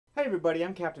Hi everybody,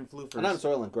 I'm Captain Floofers. And I'm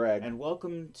Soylent Greg. And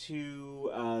welcome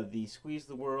to the Squeeze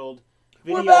the World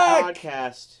We're video back!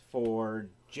 podcast for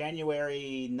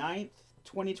January 9th,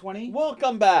 2020.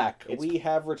 Welcome back. We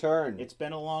have returned. It's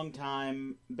been a long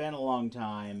time, been a long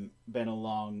time, been a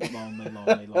long,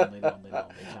 lonely time.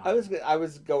 I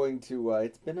was going to,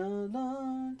 it's been a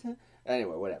long time.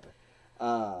 Anyway, whatever.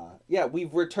 Yeah,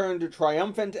 we've returned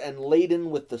triumphant and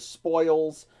laden with the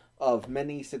spoils of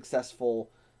many successful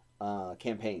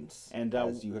campaigns, and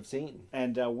as you have seen.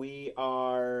 And we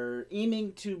are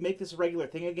aiming to make this a regular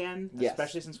thing again, yes.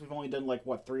 Especially since we've only done like,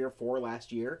 3 or 4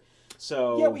 last year.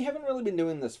 So yeah, we haven't really been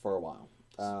doing this for a while.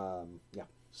 Yeah.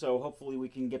 So hopefully we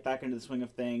can get back into the swing of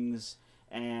things,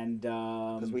 and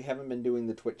because we haven't been doing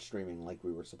the Twitch streaming like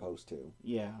we were supposed to.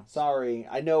 Yeah. Sorry,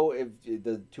 I know if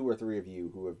the 2 or 3 of you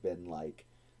who have been like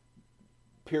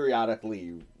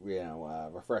periodically,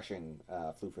 refreshing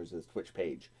Floofers' Twitch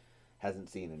page hasn't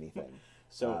seen anything.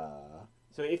 So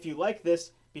if you like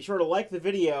this, be sure to like the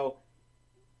video.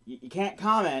 You can't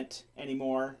comment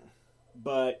anymore,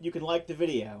 but you can like the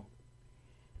video.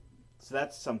 So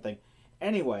that's something.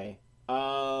 Anyway,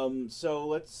 so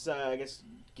let's I guess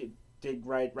dig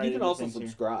right. You can also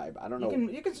subscribe. Here. I don't know.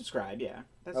 You can subscribe. Yeah.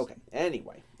 That's... Okay.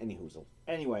 Anyway, any hoozle.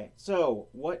 Anyway, so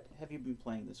what have you been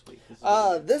playing this week?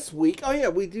 This week. Oh yeah,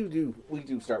 we do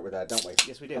start with that, don't we?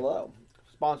 Yes, we do. Hello.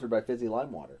 Sponsored by Fizzy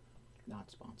Lime Water.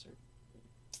 Not sponsored.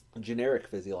 Generic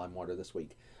Fizzy Lime Water this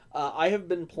week. I have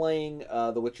been playing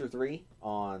The Witcher 3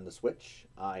 on the Switch.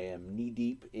 I am knee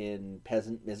deep in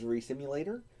Peasant Misery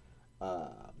Simulator.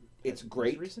 It's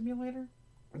great. Misery Simulator?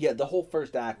 Yeah, the whole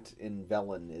first act in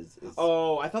Velen is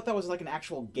Oh, I thought that was like an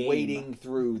actual game. Wading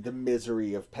through the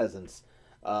misery of peasants.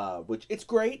 Which, it's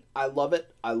great. I love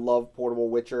it. I love Portable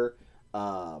Witcher.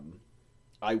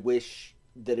 I wish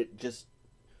that it just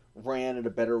ran at a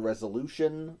better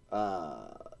resolution.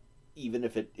 Even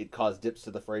if it caused dips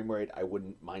to the frame rate, I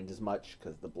wouldn't mind as much,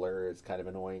 because the blur is kind of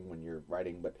annoying when you're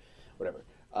writing, but whatever.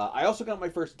 I also got my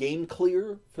first game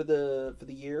clear for the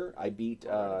year. I beat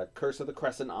Curse of the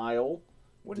Crescent Isle.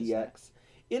 What DX. Is that?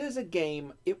 It is a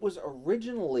game. It was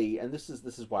originally, and this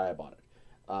is why I bought it.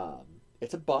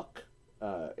 It's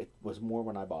 $1. It was more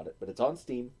when I bought it, but it's on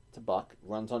Steam. It's $1.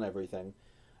 Runs on everything.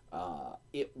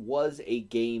 It was a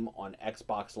game on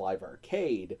Xbox Live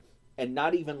Arcade, and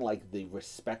not even like the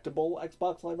respectable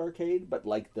Xbox Live Arcade, but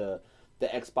like the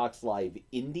Xbox Live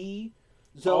Indie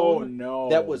zone. Oh no!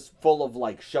 That was full of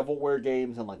like shovelware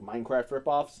games and like Minecraft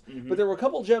ripoffs. Mm-hmm. But there were a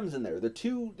couple gems in there. The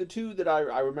two that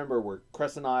I remember were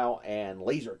Crescent Isle and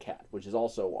Laser Cat, which is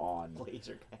also on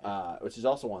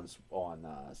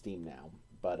Steam now.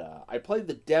 But I played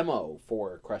the demo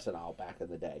for Crescent Isle back in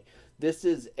the day. This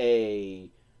is a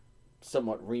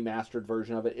somewhat remastered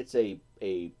version of it. It's a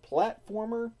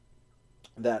platformer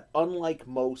that, unlike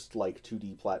most like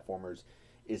 2D platformers,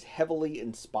 is heavily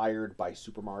inspired by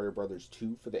Super Mario Bros.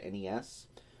 2 for the NES.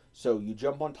 So you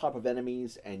jump on top of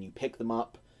enemies and you pick them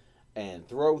up and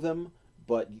throw them,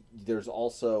 but there's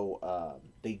also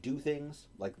they do things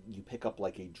like you pick up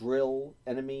like a drill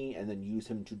enemy and then use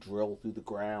him to drill through the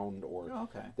ground, or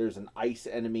there's an ice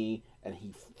enemy and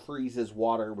he freezes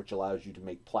water, which allows you to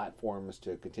make platforms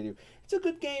to continue. It's a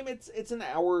good game. It's an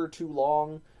hour or 2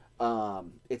 long.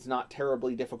 It's not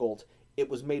terribly difficult. It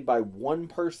was made by one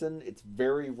person. It's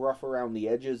very rough around the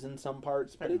edges in some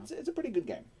parts, but it's a pretty good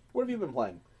game. What have you been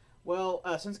playing? Well,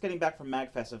 since getting back from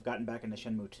MagFest, I've gotten back into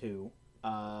Shenmue II,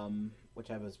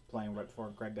 which I was playing right before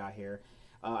Greg got here.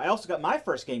 I also got my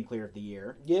first game clear of the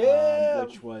year,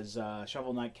 which was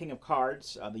Shovel Knight King of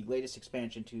Cards, the latest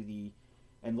expansion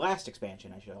and last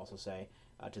expansion, I should also say,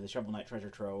 to the Shovel Knight Treasure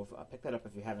Trove. Pick that up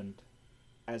if you haven't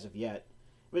as of yet.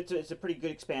 It's a pretty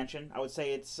good expansion. I would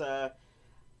say it's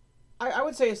I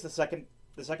would say it's the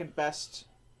second best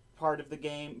part of the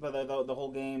game, but the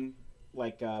whole game,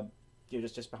 like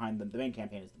just behind the main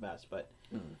campaign is the best. But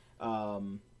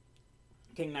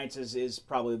King Knights is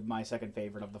probably my second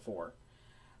favorite of the 4.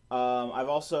 I've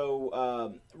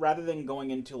also rather than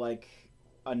going into like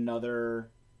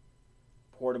another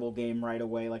portable game right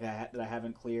away, like that I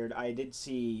haven't cleared, I did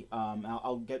see.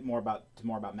 I'll get more about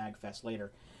MagFest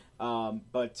later.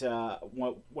 But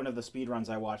one of the speedruns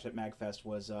I watched at MagFest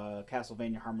was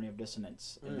Castlevania Harmony of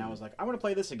Dissonance. And I was like, I want to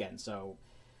play this again. So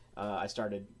I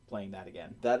started playing that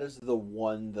again. That is the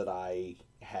one that I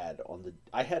had on the...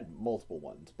 I had multiple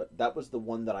ones, but that was the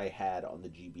one that I had on the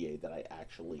GBA that I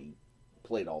actually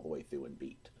played all the way through and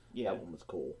beat. Yeah. That one was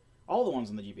cool. All the ones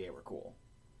on the GBA were cool.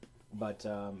 But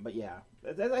yeah.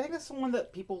 I think that's the one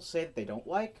that people say that they don't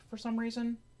like for some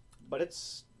reason. But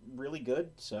it's really good,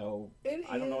 so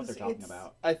I don't know what they're talking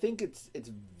about. I think it's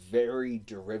very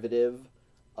derivative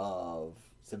of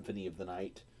Symphony of the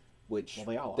Night. which well,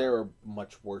 they all there are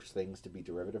much worse things to be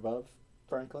derivative of,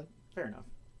 frankly. Fair enough.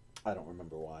 I don't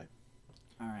remember why.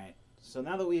 All right. So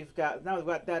now that we've got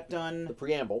that done, The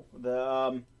preamble.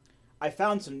 I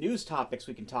found some news topics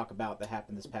we can talk about that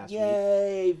happened this past week.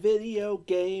 Yay! Video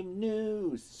game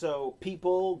news. So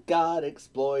people got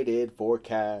exploited for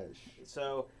cash.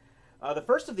 So the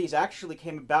first of these actually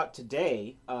came about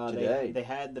today. Today. They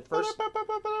had the first.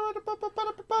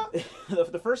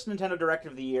 The first Nintendo Direct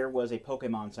of the year was a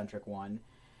Pokemon-centric one,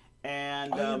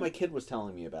 and my kid was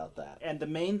telling me about that. And the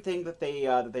main thing that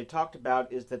they talked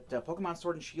about is that Pokemon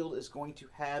Sword and Shield is going to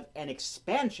have an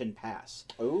expansion pass.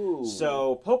 Ooh.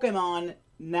 So Pokemon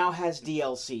now has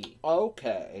DLC.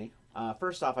 Okay.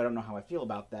 First off, I don't know how I feel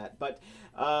about that, but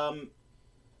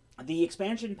the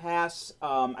expansion pass.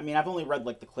 I mean, I've only read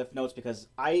like the cliff notes because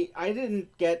I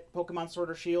didn't get Pokemon Sword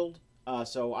or Shield,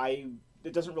 so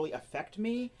it doesn't really affect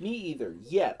me. Me either.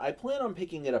 Yet I plan on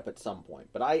picking it up at some point,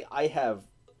 but I have.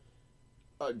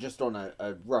 Just on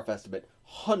a rough estimate,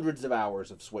 hundreds of hours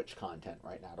of Switch content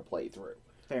right now to play through.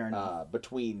 Fair enough.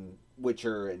 Between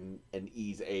Witcher and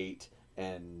Ys 8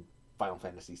 and Final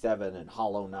Fantasy 7 and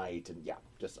Hollow Knight and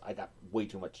I got way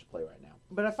too much to play right now.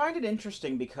 But I find it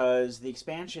interesting because the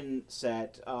expansion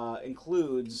set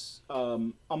includes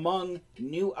among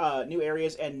new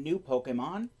areas and new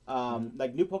Pokemon,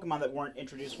 like new Pokemon that weren't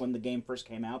introduced when the game first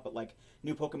came out, but like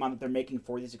new Pokemon that they're making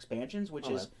for these expansions, which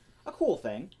is a cool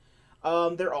thing.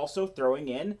 They're also throwing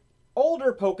in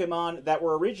older Pokemon that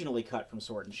were originally cut from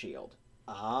Sword and Shield.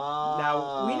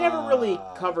 Now, we never really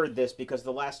covered this because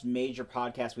the last major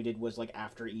podcast we did was like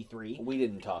after E3. We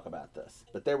didn't talk about this,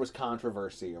 but there was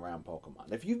controversy around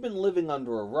Pokemon. If you've been living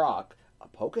under a rock, a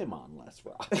Pokemon-less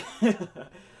rock, you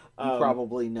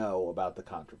probably know about the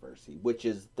controversy, which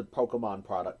is the Pokemon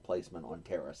product placement on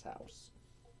Terrace House.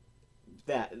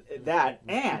 That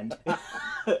and...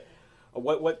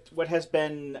 What has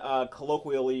been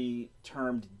colloquially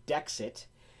termed Dexit.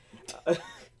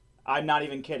 I'm not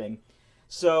even kidding.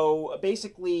 So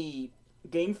basically,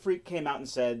 Game Freak came out and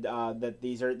said that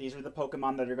these are the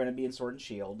Pokemon that are going to be in Sword and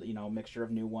Shield. You know, a mixture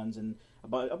of new ones and a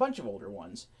bunch of older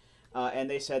ones. And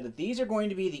they said that these are going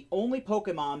to be the only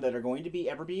Pokemon that are going to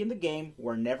ever be in the game.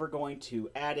 We're never going to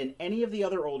add in any of the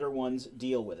other older ones.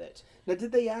 Deal with it. Now,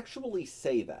 did they actually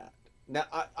say that? Now,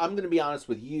 I'm going to be honest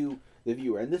with you, the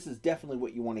viewer, and this is definitely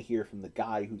what you want to hear from the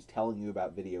guy who's telling you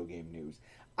about video game news.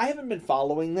 I haven't been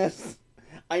following this.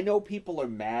 I know people are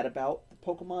mad about the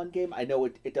Pokemon game. I know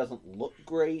it doesn't look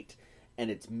great,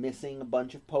 and it's missing a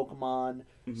bunch of Pokemon.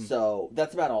 Mm-hmm. So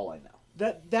that's about all I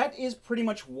know. That is pretty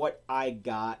much what I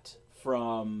got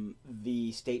from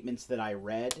the statements that I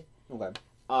read. Okay.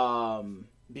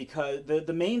 Because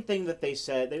the main thing that they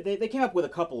said, they came up with a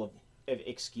couple of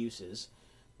excuses.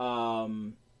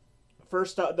 The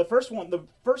first one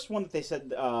that they said,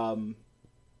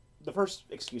 the first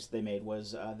excuse they made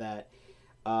was that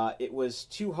it was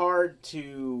too hard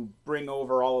to bring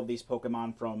over all of these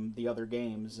Pokemon from the other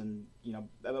games, and you know,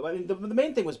 I mean, the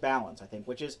main thing was balance, I think,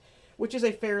 which is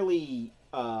a fairly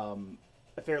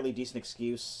decent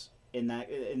excuse in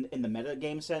the meta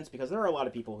game sense, because there are a lot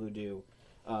of people who do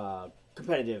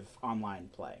competitive online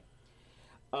play.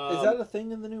 Is that a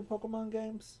thing in the new Pokemon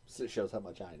games? So it shows how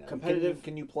much I know. Competitive.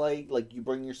 Can you play, like, you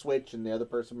bring your Switch and the other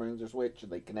person brings their Switch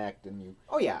and they connect and you...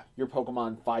 Oh, yeah. Your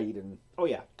Pokemon fight and... Oh,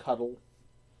 yeah. Cuddle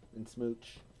and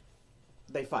smooch.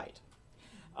 They fight.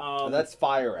 That's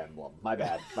Fire Emblem. My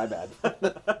bad.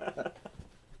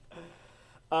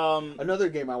 Another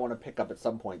game I want to pick up at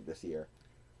some point this year.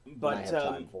 But I have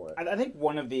time for it. I think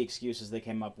one of the excuses they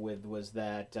came up with was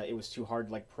that it was too hard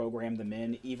to, like, program them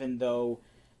in, even though...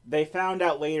 They found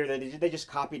out later that they just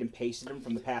copied and pasted them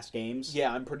from the past games.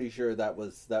 Yeah, I'm pretty sure that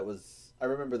was. I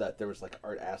remember that there was like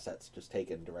art assets just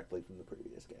taken directly from the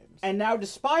previous games. And now,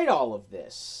 despite all of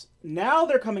this, now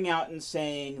they're coming out and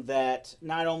saying that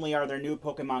not only are there new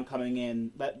Pokemon coming in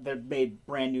that they're made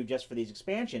brand new just for these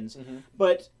expansions,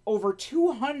 but over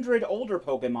 200 older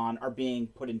Pokemon are being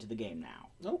put into the game now.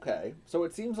 Okay, so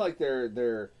it seems like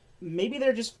they're. Maybe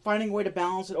they're just finding a way to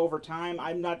balance it over time.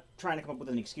 I'm not trying to come up with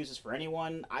any excuses for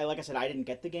anyone. Like I said, I didn't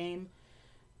get the game.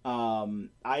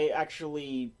 I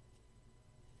actually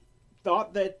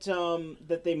thought that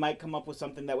that they might come up with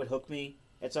something that would hook me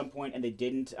at some point, and they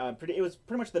didn't. It was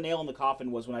pretty much the nail in the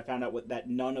coffin was when I found out that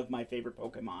none of my favorite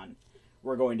Pokemon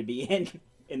were going to be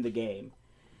in the game.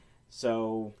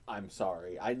 So I'm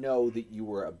sorry. I know that you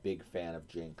were a big fan of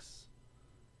Jinx.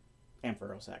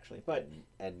 Ampharos, actually, but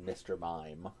and Mr.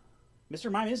 Mime. Mr.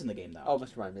 Mime is in the game, though. Oh,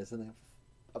 Mr. Mime is in there.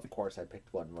 Of course, I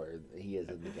picked one where he is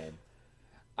in the game.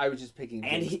 I was just picking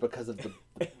Vince because of the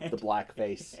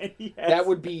blackface. That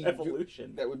would be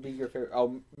evolution. That would be your favorite.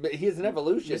 Oh, he has an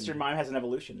evolution. Mr. Mime has an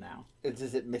evolution now.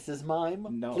 Is it Mrs. Mime?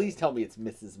 No. Please tell me it's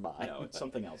Mrs. Mime. No, it's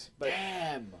something else. But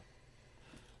damn.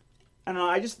 I don't know.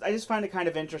 I just find it kind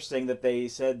of interesting that they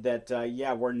said that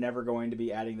yeah, we're never going to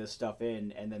be adding this stuff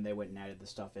in, and then they went and added the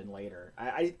stuff in later.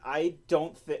 I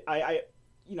don't think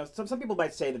you know, some people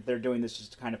might say that they're doing this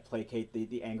just to kind of placate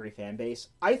the angry fan base.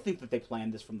 I think that they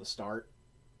planned this from the start,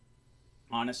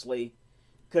 honestly,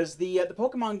 because the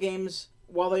Pokemon games,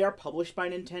 while they are published by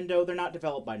Nintendo, they're not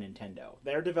developed by Nintendo.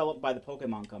 They're developed by the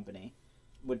Pokemon Company,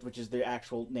 which is the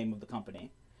actual name of the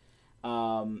company.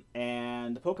 And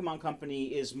the Pokemon Company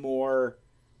is more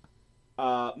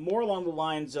along the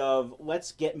lines of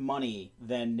let's get money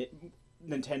than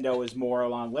Nintendo is more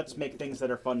along let's make things that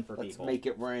are fun for people. Let's make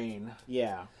it rain.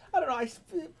 Yeah. I don't know.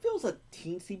 It feels a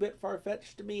teensy bit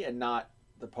far-fetched to me, and not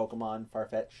the Pokemon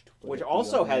far-fetched. Which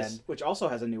also has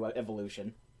a new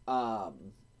evolution.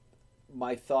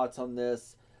 My thoughts on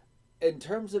this. In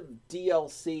terms of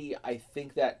DLC, I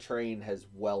think that train has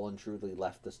well and truly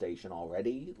left the station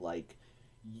already. Like,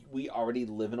 we already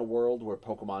live in a world where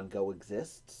Pokemon Go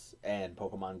exists, and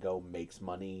Pokemon Go makes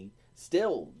money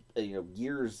still, you know,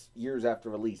 years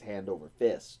after release, hand over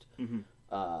fist. Mm-hmm.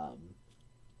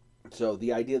 So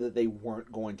the idea that they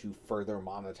weren't going to further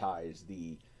monetize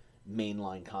the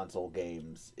mainline console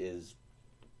games is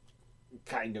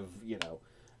kind of, you know,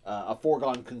 a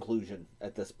foregone conclusion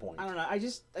at this point. I don't know. I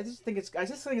just think it's kind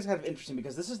of interesting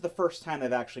because this is the first time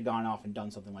they've actually gone off and done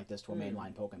something like this to a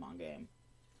mainline Pokemon game.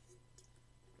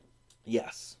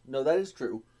 Yes. No, that is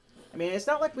true. I mean, it's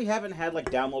not like we haven't had like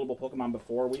downloadable Pokemon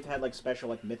before. We've had like special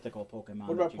like mythical Pokemon.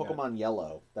 What about Pokemon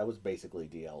Yellow? That was basically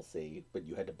DLC, but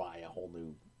you had to buy a whole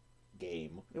new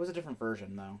game. It was a different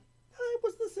version though. It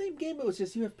was the same game. It was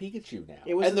just you have Pikachu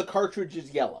now, and the cartridge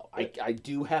is yellow. I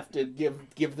do have to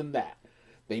give them that.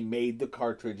 They made the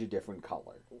cartridge a different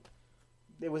color.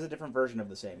 It was a different version of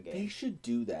the same game. They should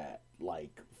do that,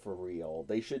 like, for real.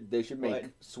 They should make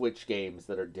Switch games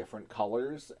that are different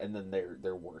colors, and then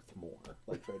they're worth more,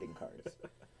 like trading cards.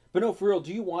 But no, for real,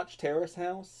 do you watch Terrace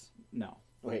House? No.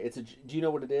 Okay, do you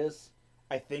know what it is?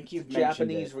 I think you've mentioned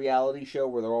Japanese reality show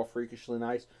where they're all freakishly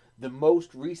nice. The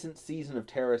most recent season of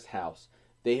Terrace House,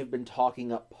 they have been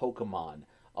talking up Pokemon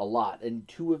a lot, and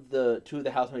two of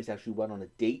the housemates actually went on a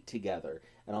date together,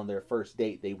 and on their first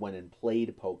date they went and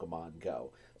played Pokemon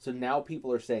Go. So now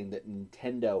people are saying that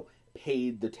Nintendo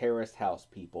paid the Terrace House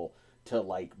people to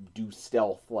like do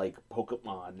stealth like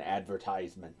Pokemon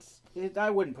advertisements. I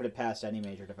wouldn't put it past any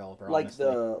major developer. Like honestly,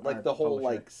 the whole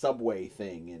publisher. like Subway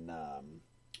thing in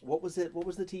what was it? What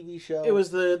was the TV show? It was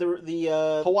the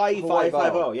Hawaii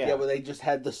 5-0. Yeah, where they just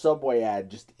had the Subway ad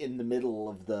just in the middle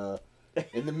of the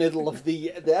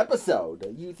the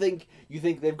episode. You think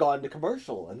they've gone to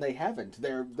commercial, and they haven't.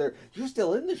 You're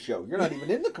still in the show. You're not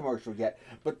even in the commercial yet.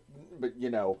 But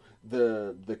you know,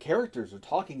 the characters are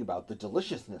talking about the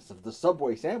deliciousness of the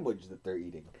Subway sandwich that they're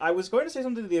eating. I was going to say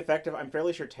something to the effect of, I'm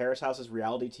fairly sure Terrace House is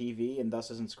reality TV and thus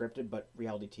isn't scripted, but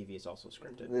reality TV is also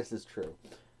scripted. This is true.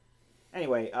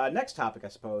 Anyway, next topic, I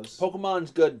suppose.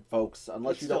 Pokemon's good, folks.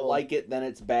 Unless you don't like it, then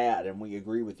it's bad, and we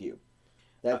agree with you.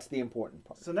 That's the important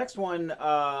part. So next one,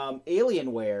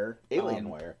 Alienware.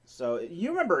 Alienware. So you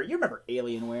remember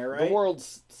Alienware, right? The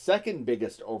world's second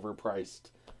biggest overpriced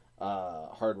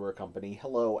hardware company.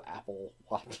 Hello, Apple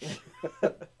Watch.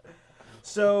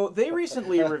 So they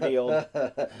recently revealed.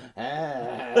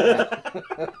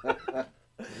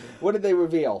 What did they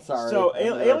reveal? Sorry. So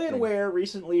Alienware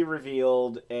recently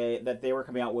revealed that they were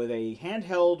coming out with a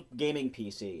handheld gaming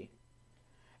PC,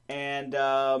 and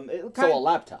a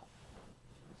laptop.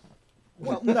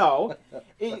 Well, no,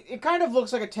 it kind of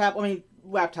looks like a tablet. I mean,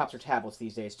 laptops are tablets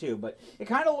these days too, but it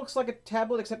kind of looks like a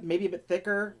tablet, except maybe a bit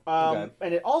thicker. And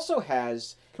it also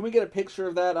has. Can we get a picture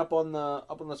of that up on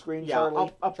the screen, yeah,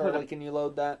 Charlie? Charlie, can you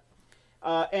load that?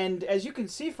 And as you can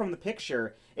see from the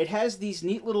picture, it has these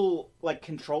neat little like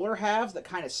controller halves that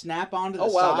kind of snap onto the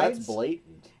sides. Oh wow, that's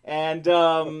blatant. And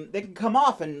they can come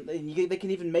off, and they can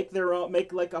even make their own,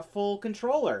 make like a full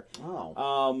controller.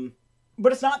 Oh.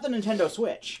 But it's not the Nintendo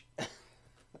Switch.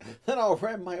 Then I'll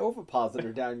ram my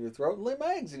ovipositor down your throat and lay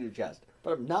my eggs in your chest.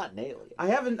 But I'm not an alien. I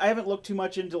haven't looked too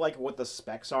much into like what the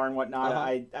specs are and whatnot.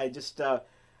 Uh-huh.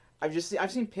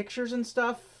 I've seen pictures and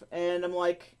stuff, and I'm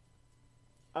like,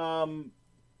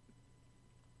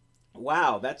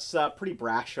 wow, that's pretty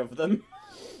brash of them.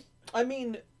 I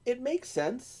mean, it makes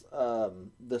sense.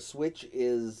 The Switch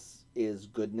is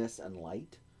goodness and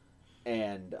light,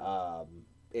 and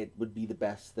it would be the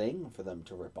best thing for them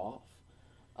to rip off.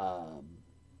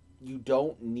 You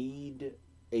don't need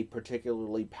a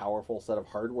particularly powerful set of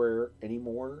hardware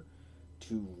anymore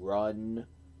to run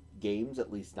games,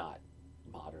 at least not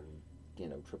modern,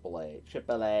 AAA,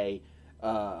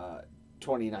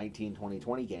 2019,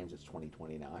 2020 games. It's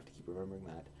 2020 now. I have to keep remembering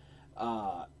that.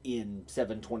 In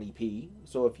 720p.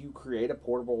 So if you create a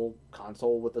portable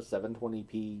console with a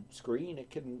 720p screen,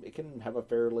 it can have a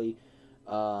fairly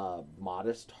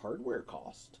modest hardware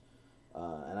cost.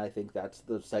 And I think that's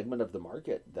the segment of the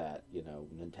market that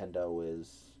Nintendo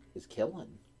is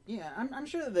killing. Yeah, I'm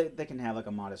sure that they can have like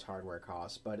a modest hardware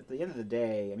cost, but at the end of the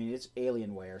day, I mean, it's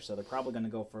Alienware, so they're probably going to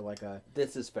go for like a...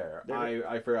 This is fair.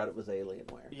 I forgot it was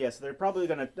Alienware. Yes, yeah, so they're probably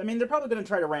going to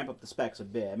try to ramp up the specs a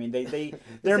bit. I mean,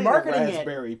 they're marketing it...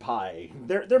 Raspberry Pi.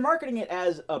 They're marketing it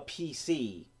as a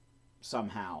PC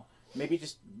somehow. Maybe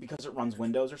just because it runs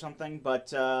Windows or something,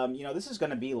 but this is going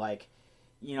to be like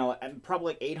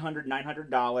probably like $800,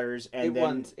 $900, and it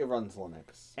runs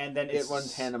Linux, and then it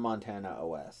runs Hannah Montana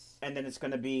OS, and then it's going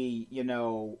to be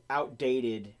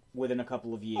outdated within a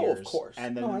couple of years. Oh, of course,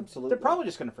 and then absolutely. They're probably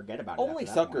just going to forget about it. Only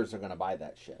suckers are going to buy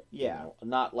that shit. Yeah,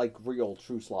 not like real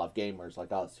true Slav gamers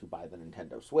like us who buy the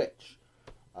Nintendo Switch.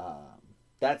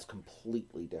 That's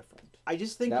completely different. I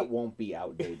just think that won't be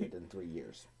outdated in 3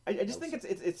 years. I just think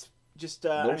it's just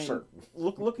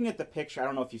looking at the picture. I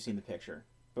don't know if you've seen the picture.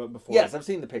 But before, yes, I've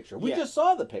seen the picture. We just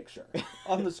saw the picture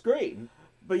on the screen.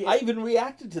 But I even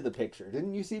reacted to the picture.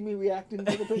 Didn't you see me reacting to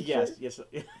the picture? yes.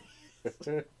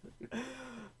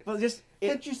 But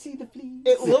can't you see the fleas?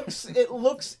 It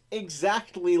looks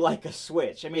exactly like a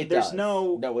Switch. I mean, there's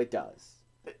no. No, it does.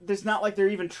 There's not like they're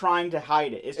even trying to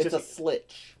hide it. It's just a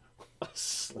slitch. A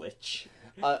slitch.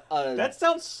 That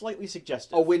sounds slightly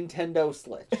suggestive. A Nintendo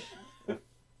slitch.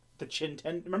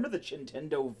 Remember the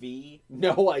Nintendo V?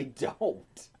 No, I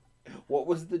don't. What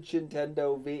was the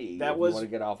Nintendo V? You want to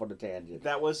get off on a tangent.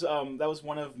 That was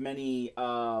one of many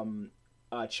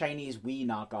Chinese Wii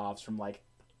knockoffs from like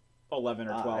 11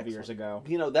 or 12 years ago.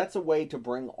 That's a way to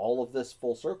bring all of this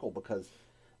full circle, because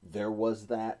there was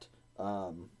that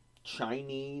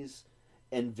Chinese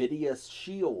NVIDIA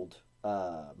Shield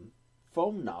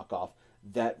phone knockoff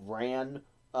that ran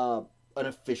an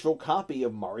official copy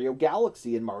of Mario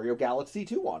Galaxy and Mario Galaxy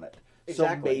 2 on it.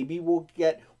 Exactly. So maybe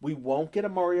we won't get a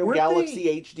Mario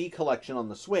Galaxy HD collection on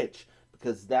the Switch,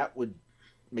 because that would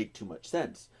make too much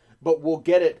sense. But we'll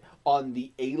get it on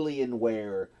the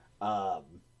Alienware.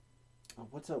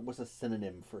 What's a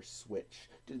synonym for Switch?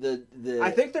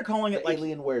 I think they're calling it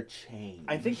Alienware Change.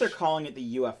 I think they're calling it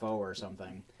the UFO or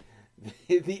something.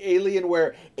 The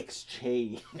Alienware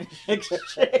Exchange.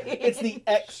 It's the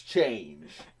Exchange.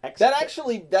 That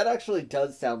actually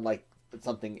does sound like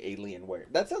something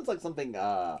Alienware. That sounds like something.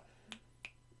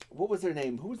 What was their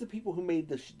name? Who was the people who made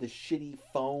the shitty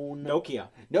phone? Nokia,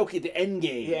 the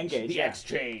N-Gage. The N-Gage. The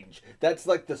Exchange. That's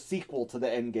like the sequel to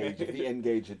the N-Gage if the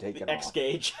N-Gage had taken off.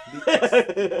 X-Gage.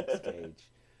 The X-Gage.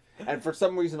 And for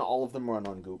some reason, all of them run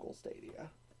on Google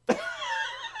Stadia.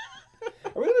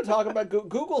 Are we going to talk about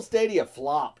Google Stadia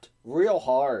flopped real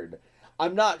hard?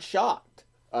 I'm not shocked.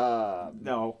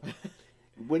 No.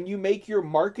 When you make your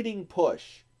marketing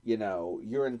push,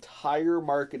 your entire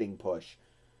marketing push,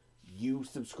 you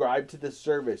subscribe to this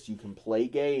service, you can play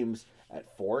games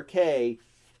at 4K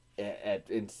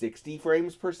in 60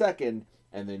 frames per second,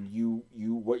 and then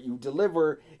what you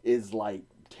deliver is like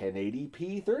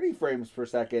 1080p 30 frames per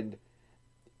second.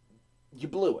 You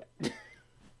blew it.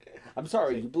 I'm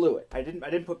sorry, you blew it. I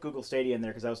didn't put Google Stadia in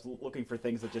there because I was looking for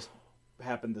things that just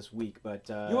happened this week, but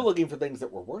you were looking for things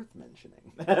that were worth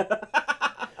mentioning.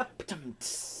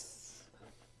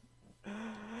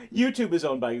 YouTube is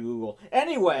owned by Google.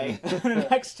 Anyway,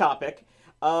 next topic.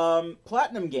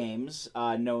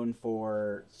 PlatinumGames, known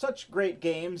for such great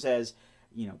games as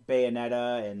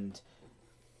Bayonetta and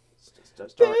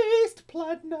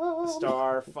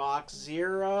Star Fox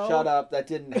Zero. Shut up! That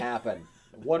didn't happen.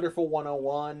 Wonderful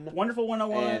 101. Wonderful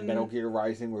 101. And Metal Gear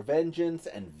Rising: Revengeance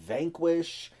and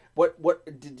Vanquish. What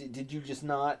did you just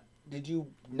not? Did you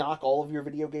knock all of your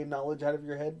video game knowledge out of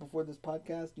your head before this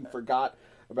podcast? You forgot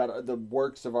about the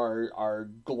works of our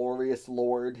glorious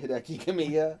Lord Hideki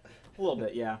Kamiya? A little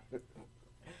bit, yeah.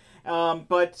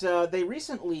 But they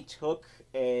recently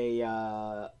they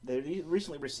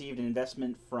recently received an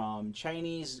investment from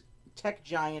Chinese tech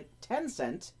giant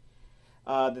Tencent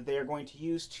that they are going to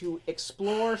use to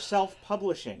explore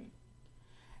self-publishing.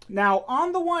 Now,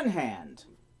 on the one hand,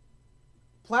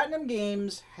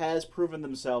 PlatinumGames has proven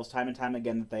themselves time and time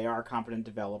again that they are a competent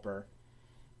developer,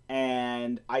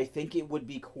 and I think it would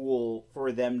be cool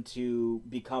for them to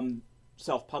become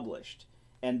self-published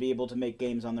and be able to make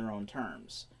games on their own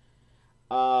terms.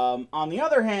 On the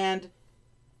other hand,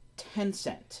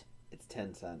 Tencent. It's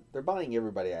Tencent. They're buying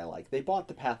everybody I like. They bought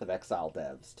the Path of Exile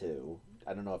devs, too.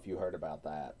 I don't know if you heard about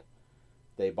that.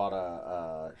 They bought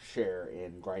a share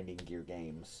in Grinding Gear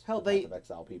Games. Hell, Path of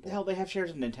Exile people. Hell, they have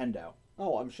shares in Nintendo.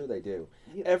 Oh, I'm sure they do.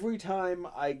 Yeah. Every time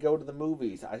I go to the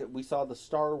movies, we saw the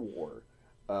Star Wars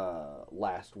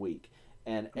last week,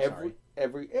 and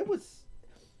it was.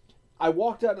 I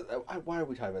walked out of. Why are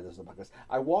we talking about this on the podcast?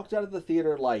 I walked out of the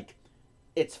theater like,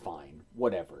 it's fine,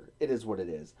 whatever. It is what it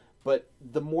is. But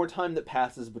the more time that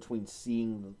passes between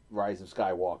seeing Rise of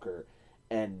Skywalker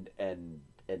and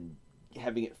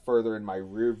having it further in my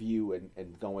rear view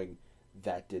and going,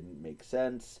 that didn't make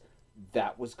sense.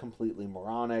 That was completely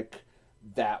moronic.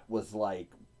 That was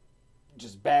like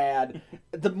just bad.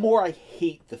 The more I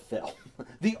hate the film,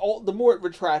 the more it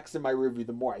retracts in my rear view,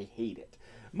 the more I hate it.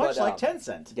 Much like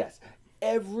Tencent. Yes.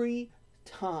 Every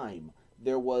time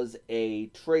there was a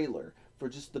trailer for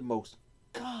just the most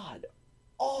god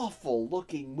awful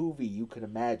looking movie you could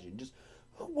imagine, just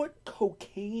what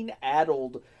cocaine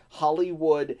addled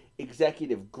Hollywood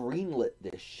executive greenlit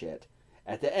this shit.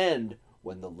 At the end,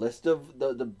 when the list of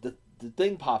the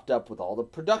thing popped up with all the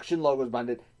production logos behind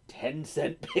it,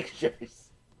 Tencent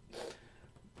Pictures.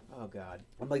 Oh God!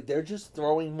 I'm like, they're just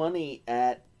throwing money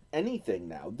at anything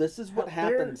now. This is what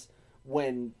happens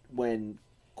when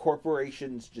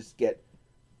corporations just get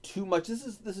too much. This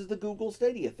is the Google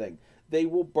Stadia thing. They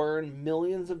will burn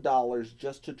millions of dollars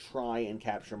just to try and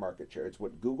capture market share. It's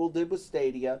what Google did with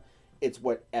Stadia. It's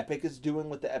what Epic is doing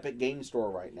with the Epic Game Store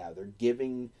right now. They're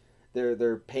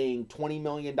paying $20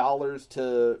 million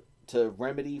to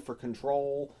Remedy for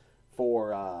Control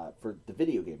for the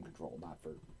video game Control, not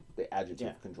for the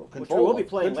adjective Control. Control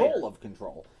of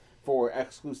Control for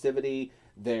exclusivity.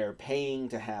 They're paying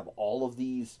to have all of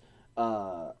these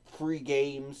free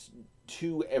games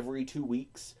every 2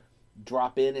 weeks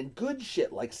drop in, and good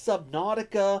shit like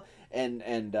Subnautica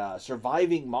and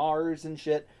Surviving Mars and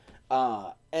shit.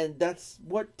 And that's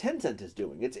what Tencent is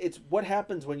doing. It's what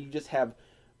happens when you just have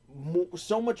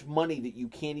so much money that you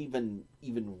can't even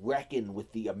reckon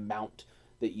with the amount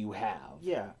that you have.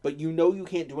 Yeah. But you know you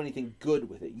can't do anything good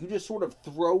with it. You just sort of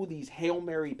throw these Hail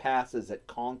Mary passes at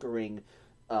conquering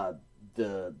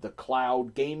the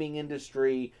cloud gaming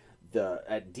industry,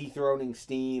 at dethroning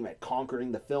Steam, at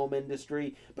conquering the film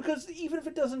industry, because even if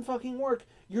it doesn't fucking work,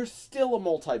 you're still a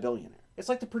multi-billionaire. It's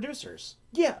like the producers.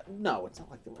 Yeah, no, it's not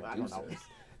like the producers. I don't know.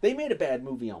 They made a bad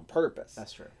movie on purpose.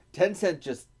 That's true. Tencent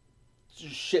just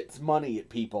shits money at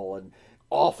people, and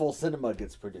awful cinema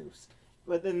gets produced.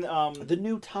 But then the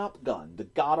new Top Gun, the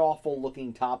god-awful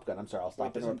looking Top Gun. I'm sorry, I'll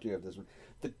stop interrupting you with this one.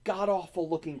 The god-awful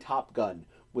looking Top Gun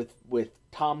with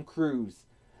Tom Cruise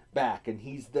back, and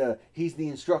he's the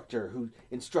instructor who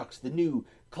instructs the new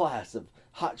class of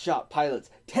hotshot pilots.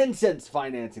 Tencent's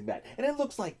financing that, and it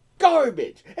looks like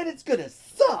garbage, and it's gonna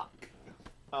suck.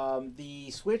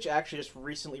 The Switch actually just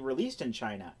recently released in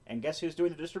China, and guess who's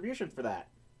doing the distribution for that?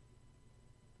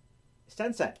 It's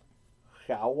Tencent.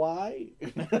 Hawaii?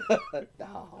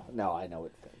 No, I know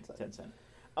it's Tencent.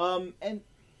 And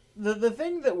the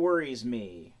thing that worries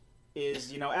me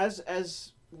is,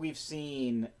 as we've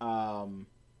seen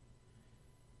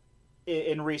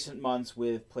in recent months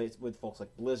with folks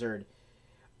like Blizzard,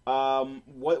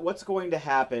 what's going to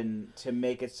happen to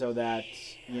make it so that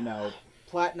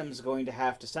Platinum's going to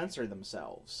have to censor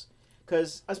themselves?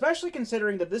 Because especially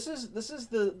considering that this is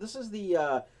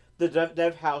the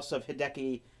dev house of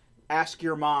Hideki Ask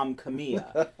Your Mom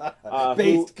Kamiya,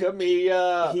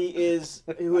 Kamiya.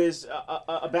 Who is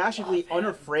abashedly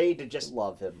unafraid to just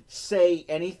love him, say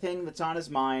anything that's on his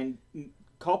mind,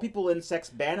 call people insects,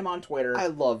 ban them on Twitter. I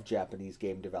love Japanese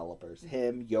game developers.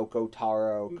 Him, Yoko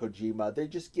Taro, Kojima. They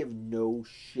just give no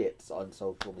shits on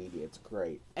social media. It's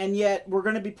great. And yet, we're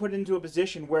going to be put into a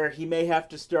position where he may have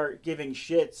to start giving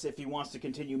shits if he wants to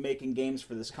continue making games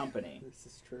for this company. This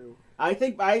is true.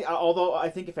 Although I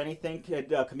think if anything,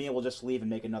 Kamiya will just leave and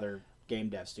make another game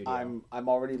dev studio. I'm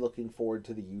already looking forward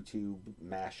to the YouTube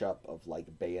mashup of like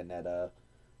Bayonetta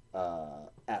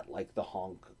at like the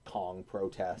Hong Kong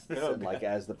protests, and like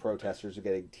as the protesters are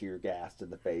getting tear gassed in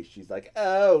the face, she's like,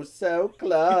 "Oh, so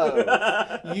close!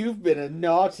 You've been a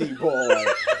naughty boy."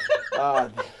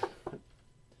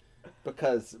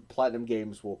 Because Platinum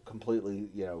Games will completely,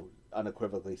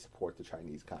 unequivocally support the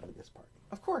Chinese Communist Party.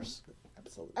 Of course,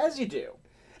 absolutely, as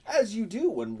you do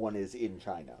when one is in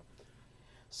China.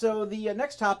 So the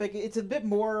next topic, it's a bit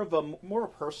more of a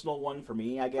personal one for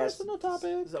me, I guess. Personal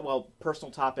topic? Well, personal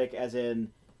topic as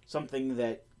in something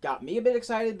that got me a bit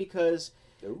excited because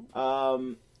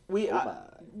we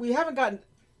haven't gotten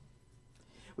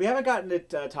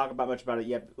to talk about much about it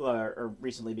yet or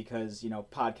recently because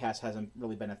podcast hasn't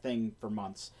really been a thing for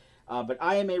months. But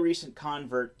I am a recent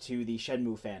convert to the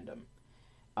Shenmue fandom.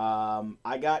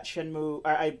 I got Shenmue.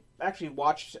 I actually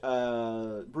watched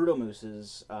Bruto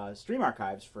Moose's stream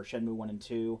archives for Shenmue 1 and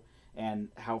 2, and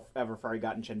however far he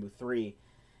got in Shenmue 3.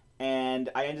 And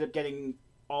I ended up getting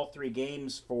all 3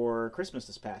 games for Christmas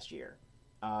this past year.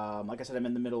 Like I said, I'm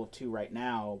in the middle of 2 right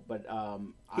now, but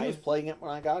I was playing it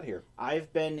when I got here.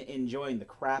 I've been enjoying the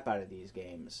crap out of these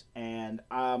games, and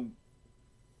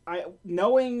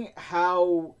knowing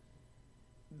how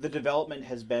the development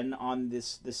has been on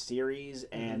this series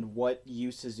and what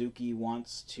Yu Suzuki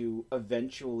wants to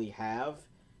eventually have,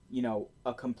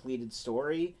 a completed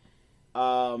story.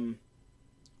 I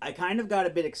kind of got a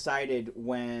bit excited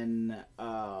when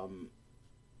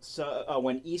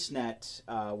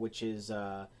EastNet, which is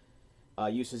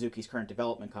Yu Suzuki's current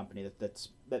development company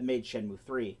that made Shenmue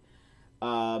 3,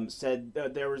 said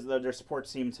their support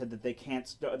team said that they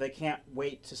can't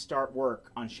wait to start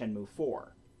work on Shenmue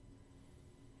 4.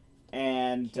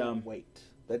 And wait.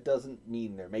 That doesn't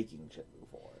mean they're making Shenmue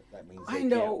 4. That means they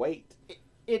can't wait.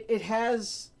 It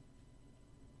has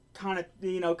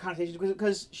connotations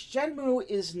because Shenmue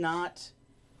is not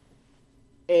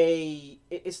an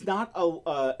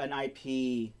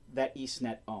IP that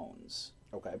EastNet owns.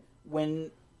 Okay.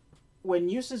 When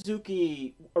Yu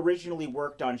Suzuki originally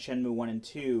worked on Shenmue 1 and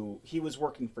 2, he was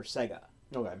working for Sega.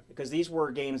 Okay. Because these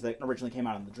were games that originally came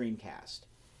out on the Dreamcast.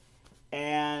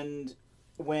 And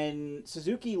when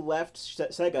Suzuki left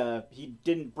Sega, he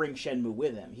didn't bring Shenmue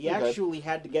with him. He actually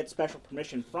had to get special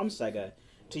permission from Sega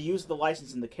to use the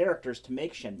license and the characters to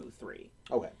make Shenmue 3.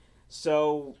 Okay.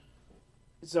 So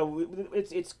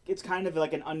it's kind of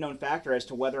like an unknown factor as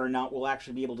to whether or not we'll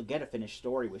actually be able to get a finished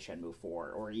story with Shenmue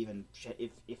 4, or even if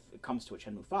it comes to a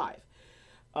Shenmue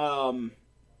 5.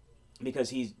 Because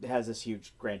he has this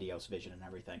huge grandiose vision and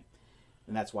everything.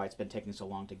 And that's why it's been taking so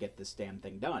long to get this damn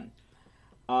thing done.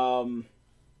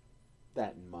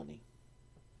 That and money.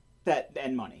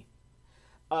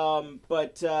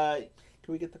 But can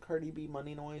we get the Cardi B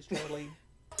money noise, Charlie?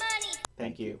 Money.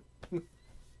 Thank you. You're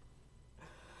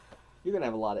gonna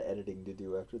have a lot of editing to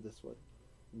do after this one.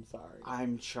 I'm sorry.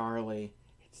 I'm Charlie.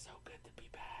 It's so good to be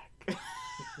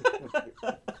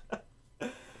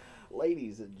back.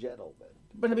 Ladies and gentlemen.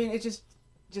 But I mean, it's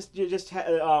just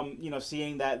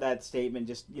seeing that statement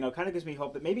just kind of gives me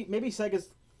hope that maybe Sega's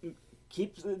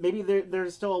maybe they're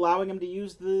still allowing him to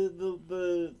use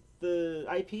the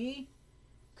IP,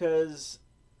 because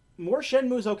more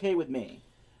Shenmue's okay with me.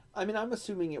 I mean, I'm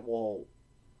assuming it will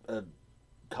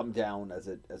come down as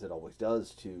it always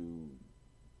does to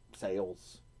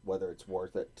sales, whether it's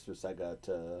worth it to Sega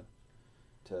to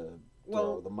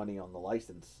throw the money on the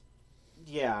license.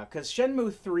 Yeah, because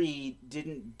Shenmue 3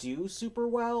 didn't do super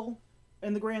well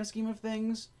in the grand scheme of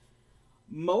things.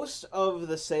 Most of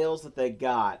the sales that they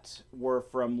got were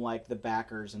from like the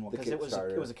backers and because it was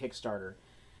a Kickstarter,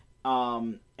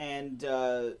 and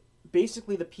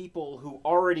basically the people who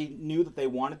already knew that they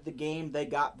wanted the game, they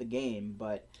got the game.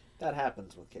 But that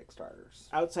happens with Kickstarters.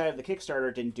 Outside of the Kickstarter,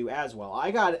 it didn't do as well.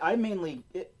 I mainly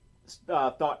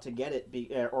thought to get it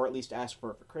or at least ask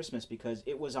for it for Christmas because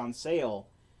it was on sale.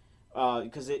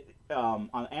 Because it on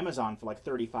Amazon for like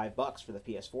 $35 for the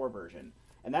PS4 version.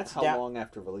 And that's how long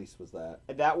after release was that?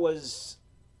 That was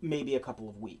maybe a couple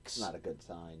of weeks. Not a good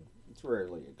sign. It's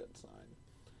rarely a good sign.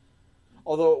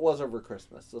 Although it was over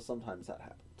Christmas, so sometimes that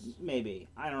happens. Maybe.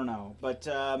 I don't know. But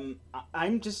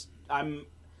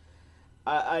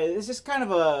it's just kind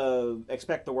of a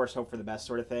expect the worst, hope for the best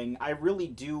sort of thing. I really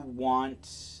do want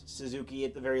Suzuki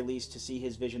at the very least to see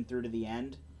his vision through to the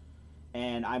end.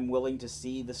 And I'm willing to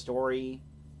see the story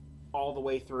all the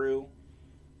way through.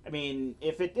 I mean,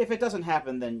 if it doesn't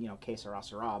happen, then que sera,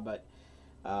 sera. But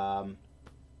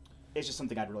it's just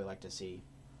something I'd really like to see.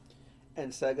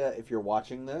 And Sega, if you're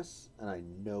watching this, and I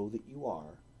know that you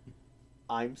are,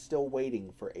 I'm still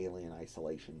waiting for Alien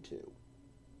Isolation 2.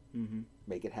 Mm-hmm.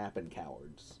 Make it happen,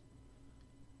 cowards.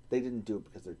 They didn't do it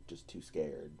because they're just too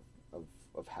scared of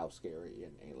how scary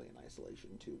an Alien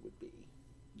Isolation 2 would be.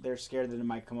 They're scared that it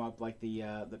might come up like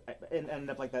and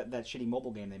end up like that shitty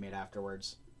mobile game they made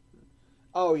afterwards.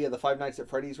 Oh yeah, the Five Nights at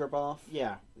Freddy's ripoff.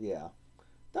 Yeah.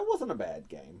 That wasn't a bad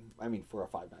game. I mean, for a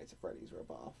Five Nights at Freddy's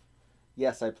ripoff.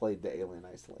 Yes, I played the Alien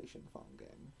Isolation phone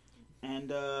game.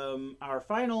 And our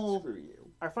final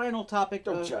topic.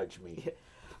 Don't judge me.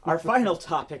 Our final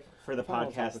topic for the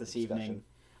podcast this evening.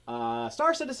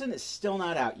 Star Citizen is still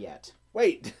not out yet.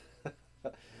 Wait.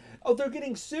 Oh, they're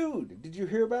getting sued. Did you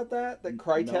hear about that? That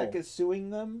Crytek is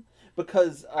suing them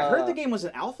because I heard the game was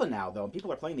an alpha now, though, and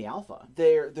people are playing the alpha.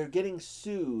 They're getting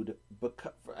sued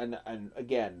because, and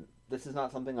again, this is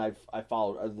not something I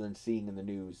followed other than seeing in the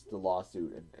news the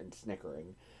lawsuit and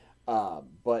snickering.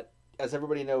 But as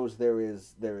everybody knows, there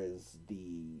is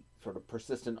the sort of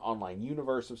persistent online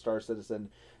universe of Star Citizen.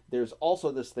 There's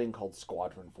also this thing called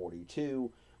Squadron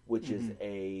 42, which is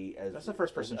that's a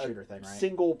first-person shooter thing, right?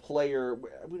 Single player.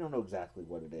 We don't know exactly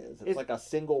what it is. It's like a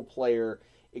single player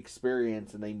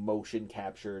experience, and they motion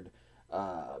captured.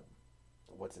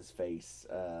 What's his face?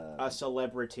 A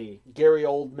celebrity. Gary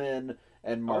Oldman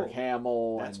and Mark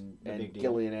Hamill and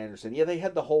Gillian Anderson. Yeah, they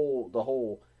had the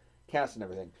whole cast and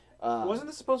everything. Wasn't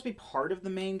this supposed to be part of the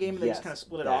main game, and they just kind of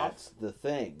split it off? That's the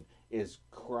thing. Is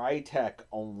Crytek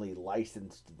only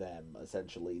licensed them,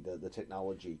 essentially, the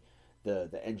technology,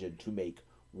 the engine, to make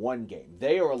one game.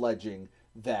 They are alleging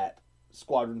that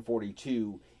Squadron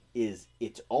 42 is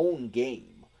its own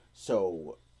game.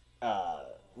 So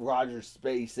Robert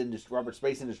Space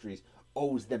Industries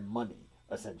owes them money,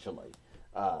 essentially,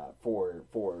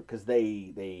 because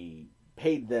they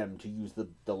paid them to use the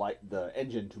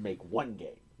engine to make one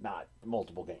game, not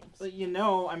multiple games. But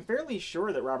I'm fairly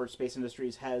sure that Robert Space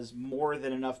Industries has more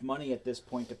than enough money at this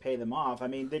point to pay them off. I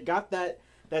mean, they got that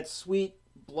sweet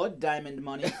blood diamond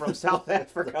money from South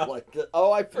Africa.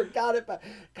 I forgot it.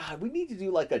 God, we need to do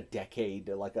like a decade,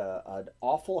 like an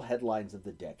awful headlines of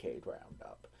the decade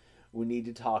roundup. We need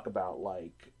to talk about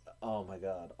oh my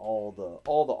God, all the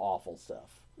awful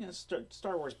stuff.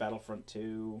 Star Wars Battlefront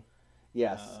 2.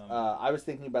 Yes, I was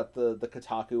thinking about the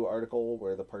Kotaku article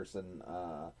where the person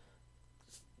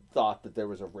thought that there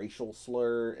was a racial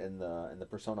slur in the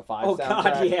Persona 5 soundtrack. Oh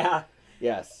God, yeah.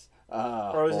 Yes.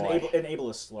 Or it was an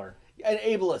ableist slur. An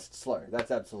ableist slur.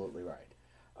 That's absolutely right.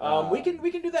 We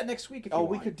can do that next week if you want.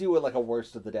 We could do a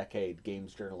worst of the decade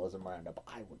games journalism roundup.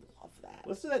 I would love that.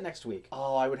 Let's do that next week.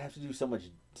 Oh, I would have to do so much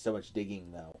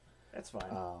digging though. That's fine.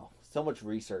 So much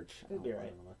research. It'd be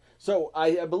right. So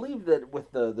I believe that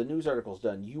with the news articles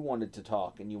done, you wanted to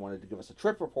talk and you wanted to give us a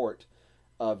trip report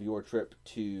of your trip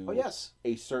to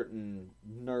a certain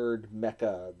nerd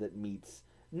mecca that meets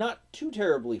not too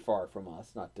terribly far from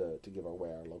us, not to give away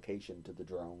our location to the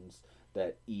drones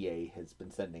that EA has been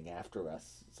sending after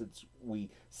us since we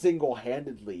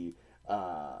single-handedly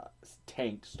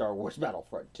tanked Star Wars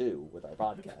Battlefront 2 with our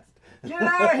podcast. Get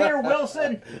out of here,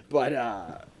 Wilson! But,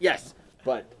 yes.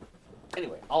 But,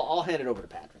 anyway, I'll hand it over to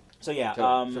Patrick. So, yeah. To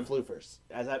Floofers.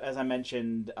 As I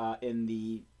mentioned in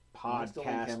the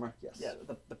podcast. Yes. Yeah,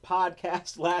 the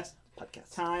podcast last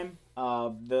time,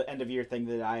 the end of year thing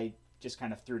that I just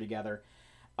kind of threw together.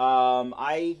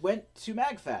 I went to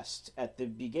MagFest at the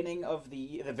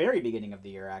very beginning of the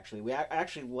year. Actually, we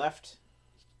actually left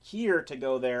here to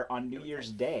go there on New Year's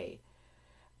Day,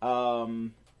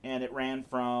 and it ran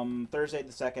from Thursday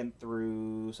the 2nd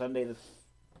through Sunday the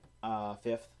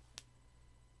 5th,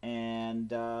 and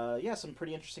some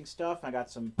pretty interesting stuff. I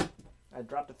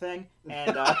dropped a thing,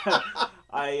 and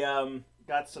I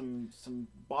bought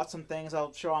some things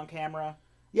I'll show on camera.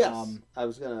 Yes, I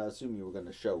was gonna assume you were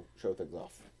gonna show things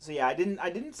off. So yeah, I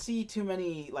didn't see too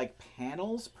many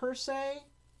panels per se.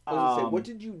 I was gonna say, what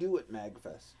did you do at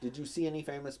MagFest? Did you see any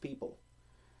famous people?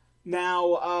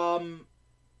 Now,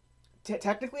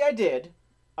 technically I did.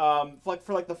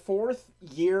 For the fourth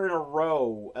year in a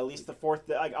row, at least the fourth,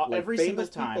 every single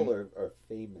time. People or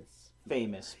famous?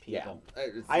 Famous people. Yeah,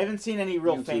 I haven't seen any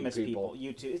real YouTube famous people.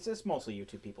 YouTube. It's just mostly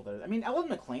YouTube people there. I mean, Ellen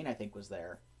McLean I think was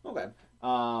there. Okay.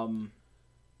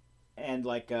 And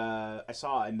I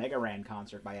saw a Mega Ran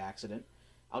concert by accident.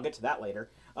 I'll get to that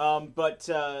later. But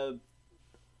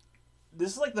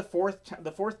this is the fourth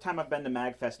time I've been to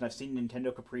MagFest and I've seen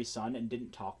Nintendo Capri Sun and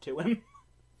didn't talk to him.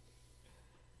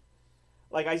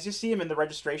 I just see him in the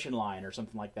registration line or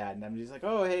something like that, and I'm just like,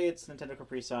 oh hey, it's Nintendo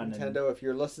Capri Sun. Nintendo, if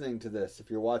you're listening to this,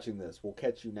 if you're watching this, we'll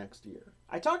catch you next year.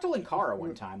 I talked to Linkara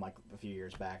one time, a few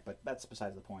years back, but that's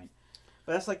besides the point.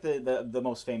 But that's the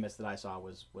most famous that I saw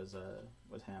was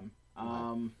him.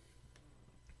 All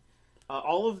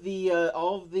of the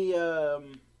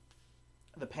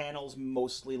panels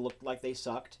mostly looked like they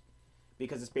sucked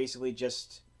because it's basically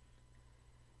just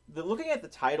looking at the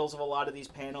titles of a lot of these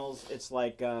panels. It's we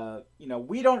know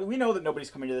that nobody's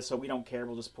coming to this, so we don't care.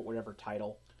 We'll just put whatever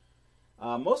title.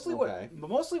 Mostly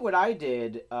what I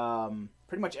did,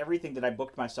 pretty much everything that I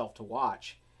booked myself to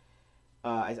watch.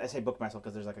 I say book myself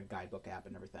because there's a guidebook app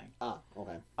and everything.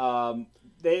 Okay.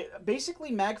 They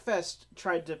basically MagFest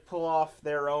tried to pull off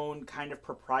their own kind of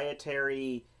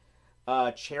proprietary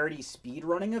charity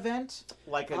speedrunning event,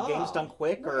 like a Games Done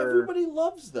Quick. Well, everybody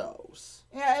loves those.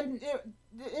 Yeah, and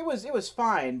it was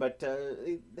fine, but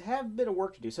they have a bit of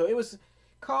work to do. So it was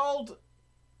called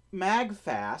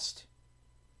MagFast.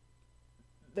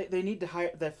 They need to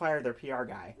fire their PR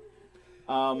guy.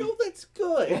 No, that's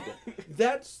good.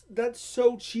 that's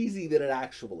so cheesy that it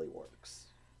actually works,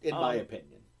 in my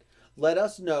opinion. let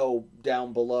us know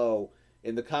down below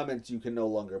in the comments you can no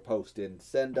longer post in.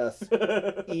 Send us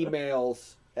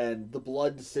emails and the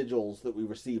blood sigils that we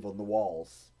receive on the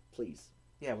walls, please.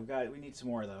 Yeah, we need some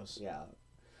more of those. Yeah,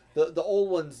 the old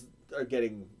ones are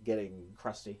getting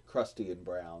crusty and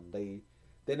brown.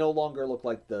 They no longer look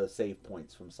like the save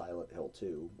points from Silent Hill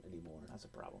 2 anymore. That's a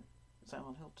problem.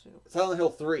 Silent Hill 2. Silent Hill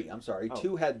 3. I'm sorry. Oh.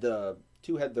 2 had the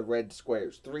red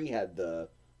squares. 3 had the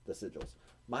sigils.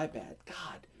 My bad.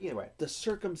 God. Either way, the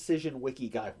circumcision wiki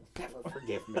guy will never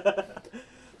forgive me.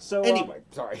 So anyway,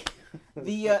 sorry.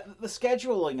 the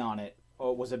scheduling on it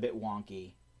was a bit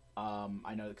wonky.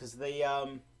 I know because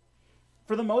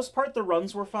for the most part the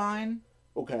runs were fine.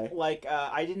 Okay. Like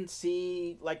I didn't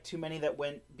see like too many that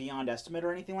went beyond estimate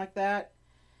or anything like that.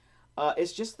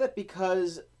 It's just that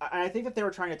because I think that they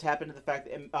were trying to tap into the fact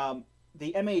that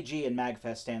the MAG in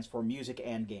MagFest stands for music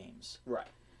and games. Right.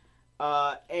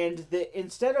 And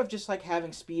instead of just like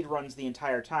having speed runs the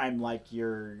entire time, like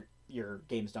your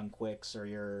Games Done Quicks or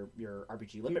your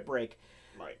RPG Limit Break,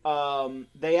 right?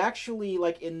 They actually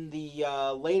like in the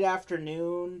late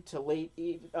afternoon to late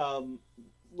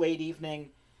evening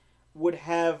would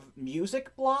have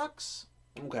music blocks.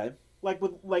 Okay. Like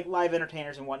with like live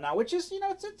entertainers and whatnot, which is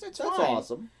it's That's fine.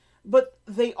 awesome. But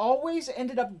they always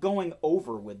ended up going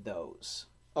over with those.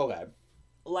 Okay.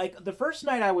 Like the first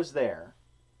night I was there.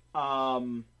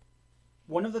 One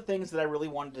of the things that I really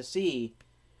wanted to see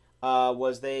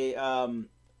was there's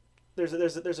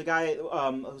a guy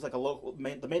who's like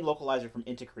the main localizer from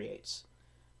Inta Creates,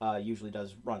 usually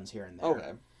does runs here and there.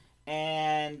 Okay.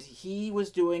 And he was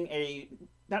doing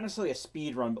not necessarily a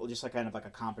speed run, but just like kind of like a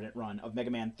competent run of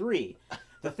Mega Man 3.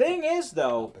 The thing is,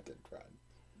 though, competent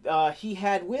run. He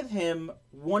had with him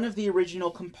one of the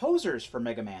original composers for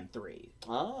Mega Man 3.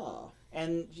 Ah.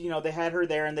 And, they had her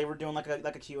there, and they were doing like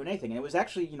a Q&A thing. And it was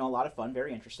actually, a lot of fun,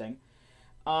 very interesting.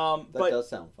 That does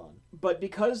sound fun. But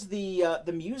because the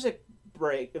music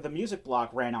block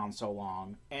ran on so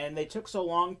long, and they took so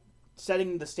long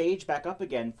setting the stage back up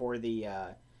again for the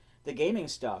gaming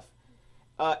stuff,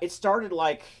 it started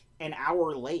like an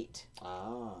hour late.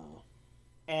 Ah.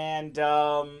 And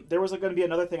there was going to be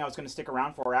another thing I was going to stick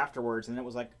around for afterwards, and it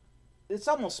was like, it's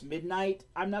almost midnight.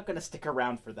 I'm not going to stick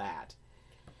around for that.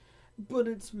 But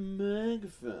it's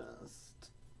MagFest.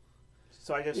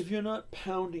 So I just... If you're not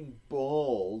pounding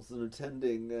balls and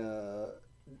attending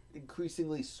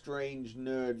increasingly strange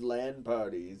nerd LAN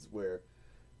parties where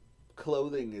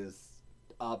clothing is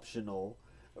optional,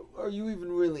 are you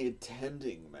even really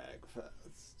attending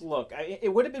MagFest? Look,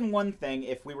 it would have been one thing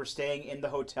if we were staying in the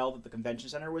hotel that the convention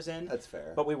center was in. That's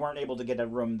fair. But we weren't able to get a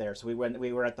room there, so we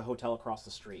were at the hotel across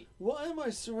the street. Why am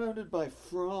I surrounded by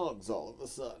frogs all of a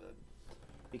sudden?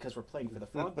 Because we're playing for the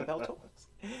frog, the bell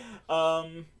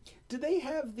tolls. Do they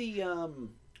have the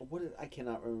I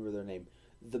cannot remember their name.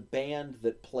 The band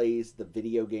that plays the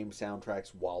video game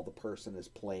soundtracks while the person is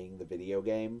playing the video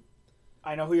game.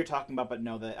 I know who you're talking about, but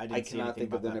no, I cannot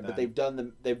think of their name. But they've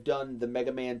done the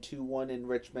Mega Man 2 one in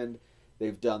Richmond.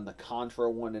 They've done the Contra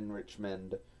one in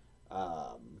Richmond.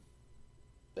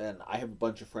 And I have a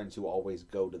bunch of friends who always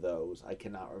go to those. I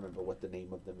cannot remember what the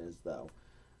name of them is though.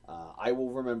 I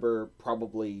will remember,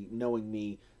 probably knowing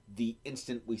me, the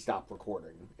instant we stop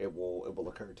recording. It will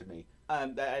occur to me. I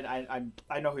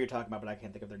know who you're talking about, but I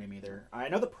can't think of their name either. I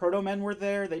know the Proto Men were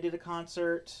there. They did a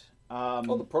concert.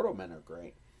 The Proto Men are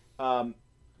great. The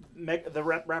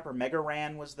rapper Mega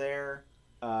Ran was there.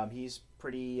 He's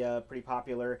pretty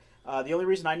popular. The only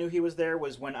reason I knew he was there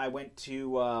was when I went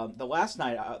to the last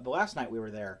night we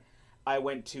were there. I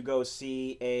went to go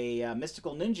see a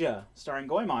Mystical Ninja starring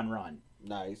Goemon run.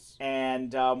 Nice.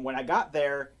 And when I got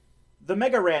there, the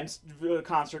Mega Ran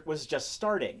concert was just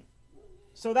starting.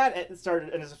 So that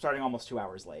ended up starting almost 2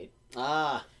 hours late.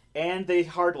 Ah. And they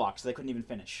hard locked, so they couldn't even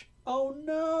finish. Oh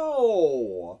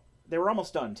no! They were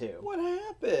almost done too. What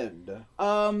happened?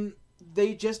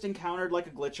 They just encountered like a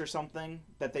glitch or something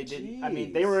that they didn't. Jeez. I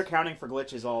mean, they were accounting for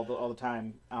glitches all the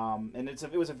time. And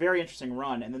it was a very interesting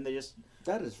run. And then they just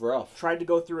that is rough. Tried to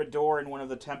go through a door in one of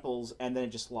the temples, and then it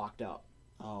just locked up.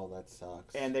 Oh, that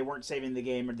sucks. And they weren't saving the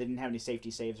game, or they didn't have any safety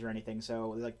saves or anything.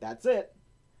 So they're like, that's it.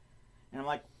 And I'm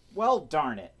like, well,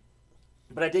 darn it.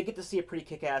 But I did get to see a pretty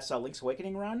kick-ass Link's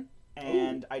Awakening run,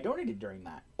 and I donated during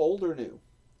that. Old or new?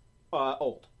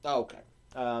 Old. Oh, okay.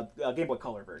 Game Boy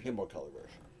Color version. Game Boy Color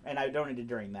version. And I donated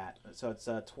during that. So it's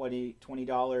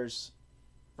 $20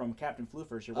 from Captain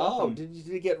Floofers. You're welcome. Oh, did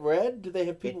it get read? Did they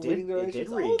have people reading their donations? It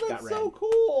did read. Oh, that's so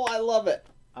cool. I love it.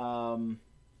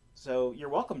 So you're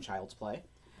welcome, Child's Play.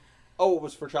 Oh, it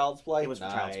was for Child's Play? It was for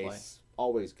Child's Play.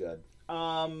 Always good.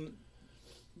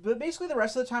 But basically the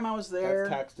rest of the time I was there...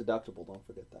 That's tax deductible, don't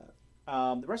forget that.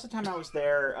 The rest of the time I was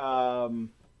there,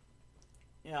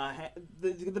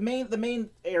 the main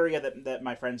area that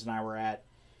my friends and I were at,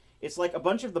 it's like a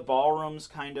bunch of the ballrooms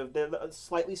kind of they're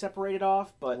slightly separated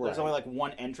off, but there's only like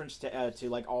one entrance to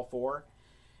like all four.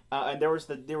 And there was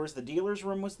the dealer's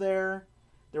room was there.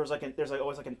 There's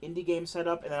always like an indie game set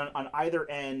up, and then on either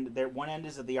end, one end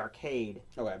is the arcade,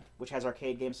 which has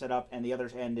arcade games set up, and the other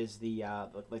end is the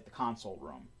like the console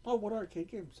room. Oh, what arcade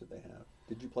games did they have?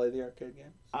 Did you play the arcade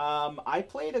games? I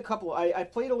played a couple. I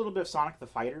played a little bit of Sonic the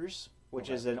Fighters, which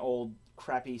is an old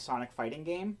crappy Sonic fighting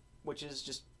game, which is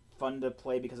just fun to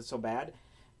play because it's so bad.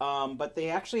 But they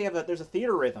actually have there's a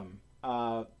Theater Rhythm.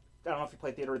 I don't know if you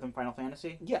played Theater Rhythm Final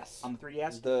Fantasy. Yes. On the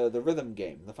 3DS. The rhythm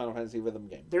game, the Final Fantasy rhythm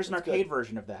game. There's an arcade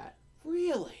version of that.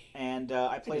 Really? And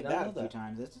I played that a few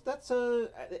times.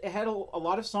 It had a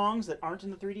lot of songs that aren't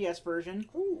in the 3DS version.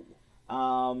 Ooh.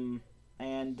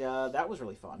 And that was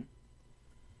really fun.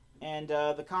 And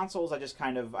the consoles, I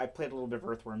played a little bit of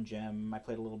Earthworm Jim. I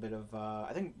played a little bit of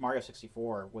I think Mario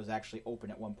 64 was actually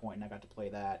open at one point, and I got to play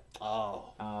that.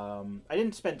 Oh. I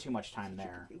didn't spend too much time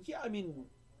there. Yeah, I mean,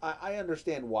 I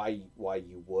understand why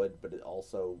you would, but it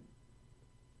also,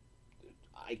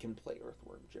 I can play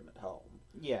Earthworm Jim at home.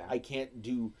 Yeah. I can't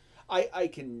do I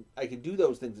can do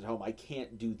those things at home. I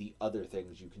can't do the other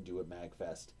things you can do at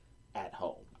MagFest at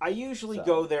home. I usually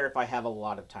go there if I have a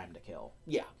lot of time to kill.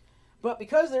 Yeah. But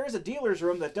because there is a dealer's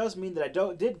room, that does mean that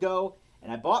I did go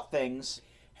and I bought things.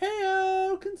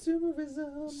 Hey-o,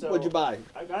 consumerism. So, what'd you buy?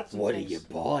 I got some What things. are you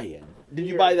buying? Did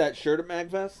you buy that shirt at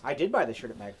MagFest? I did buy the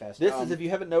shirt at MagFest. This is, if you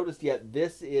haven't noticed yet,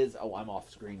 this is... Oh, I'm off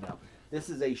screen now. This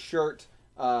is a shirt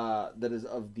that is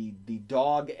of the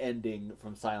dog ending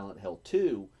from Silent Hill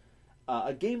 2.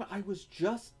 A game I was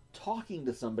just talking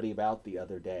to somebody about the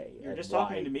other day. You were just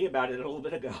talking to me about it a little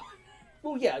bit ago.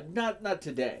 Well, yeah, not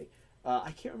today.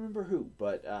 I can't remember who,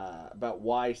 but about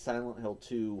why Silent Hill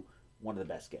 2, one of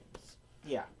the best games.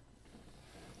 Yeah.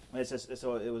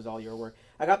 So it was all your work.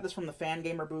 I got this from the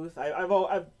Fangamer booth. I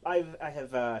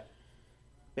have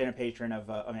been a patron of.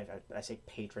 I mean, I say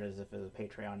patron as if it was a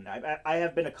Patreon. I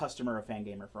have been a customer of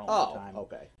Fangamer for a long time. Oh,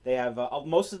 okay. They have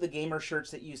most of the gamer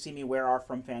shirts that you see me wear are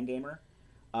from Fangamer.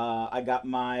 I got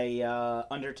my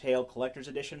Undertale Collector's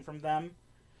Edition from them.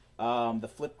 The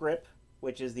Flip Grip,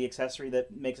 which is the accessory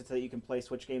that makes it so that you can play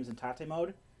Switch games in Tate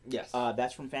mode. Yes.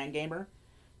 That's from Fangamer.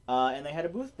 And they had a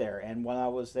booth there, and when I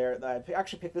was there, I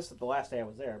actually picked this up the last day I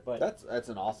was there. But that's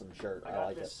an awesome shirt. I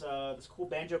like this, this cool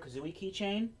Banjo-Kazooie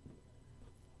keychain.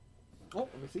 Oh,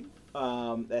 let me see.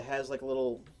 That has like a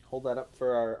little. Hold that up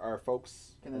for our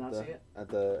folks. Can they not see it? At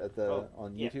the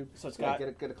on YouTube? Yeah. So it's got get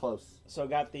it close. So it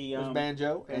got the there's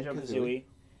Banjo and Kazooie,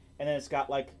 and then it's got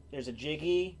like there's a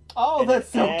Jiggy. Oh, that's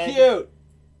so cute.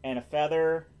 And a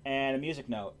feather and a music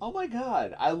note. Oh my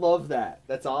god, I love that.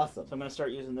 That's awesome. So I'm gonna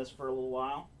start using this for a little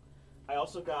while. I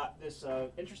also got this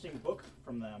interesting book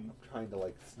from them. I'm trying to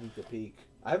like sneak a peek.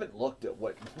 I haven't looked at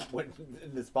what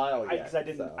in this file yet. Because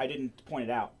I didn't point it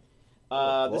out.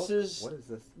 What is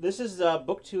this? This is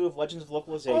book 2 of Legends of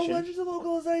Localization. Oh, Legends of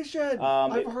Localization!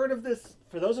 I've heard of this.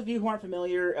 For those of you who aren't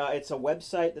familiar, it's a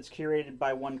website that's curated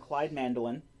by one Clyde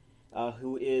Mandolin,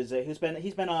 he's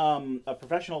been a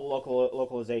professional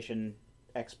localization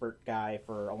expert guy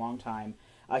for a long time.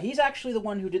 He's actually the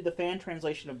one who did the fan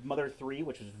translation of Mother 3,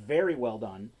 which was very well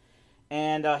done.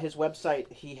 And his website,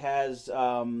 he has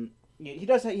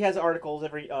articles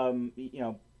every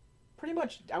pretty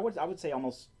much I would say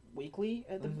almost weekly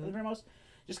at the very most,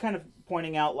 just kind of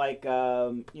pointing out like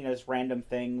just random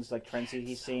things like trends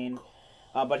he's seen.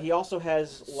 But he also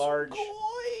has large.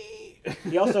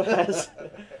 He also has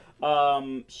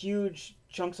huge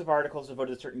chunks of articles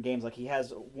devoted to certain games. Like he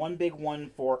has one big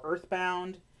one for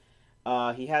Earthbound.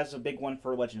 He has a big one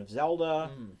for Legend of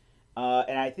Zelda,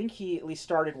 and I think he at least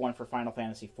started one for Final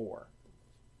Fantasy IV.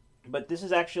 But this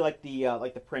is actually like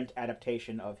the print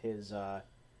adaptation of his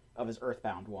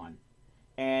Earthbound one,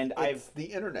 and it's the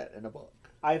internet in a book.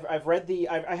 I have read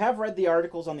the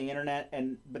articles on the internet,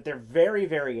 but they're very,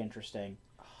 very interesting.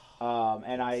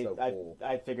 And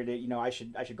I figured I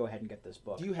should go ahead and get this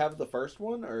book. Do you have the first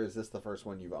one, or is this the first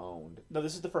one you've owned? No,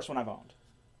 this is the first one I've owned.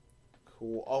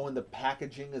 Cool. Oh, and the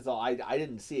packaging is all... I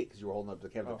didn't see it because you were holding up the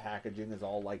camera. The packaging is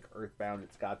all like Earthbound.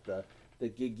 It's got the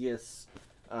Gigas...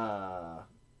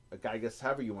 Gigas,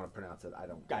 however you want to pronounce it. I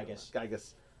don't... Gigas.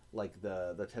 Gigas, like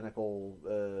the tentacle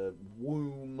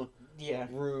womb. Yeah.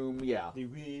 Room, yeah. The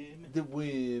womb. The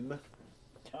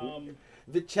womb.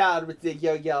 The child with the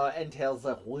yo-yo entails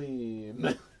a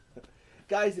womb.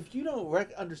 Guys, if you don't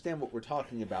understand what we're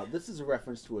talking about, this is a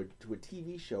reference to a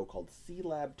TV show called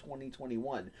C-Lab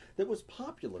 2021 that was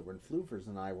popular when Floofers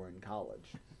and I were in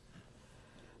college.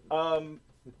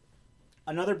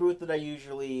 Another booth that I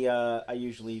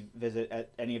usually visit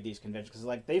at any of these conventions, because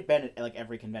like they've been at like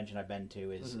every convention I've been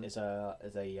to, is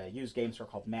a used game store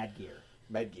called Mad Gear.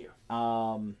 Mad Gear.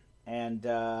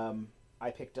 I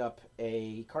picked up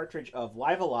a cartridge of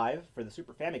Live Alive for the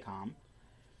Super Famicom.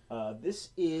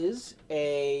 This is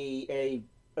an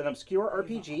obscure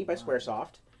RPG by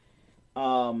Squaresoft.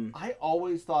 I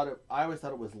always thought it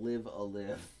was Live a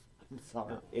Live. I'm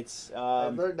sorry. It's I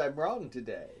learned I'm wrong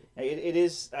today. It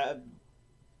is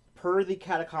per the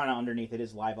katakana underneath. It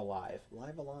is Live Alive.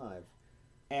 Live Alive.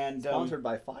 And sponsored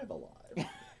by Five Alive.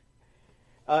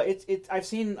 I've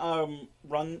seen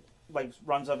runs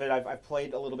of it. I've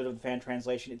played a little bit of the fan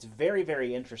translation. It's very,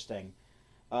 very interesting.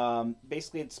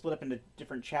 Basically, it's split up into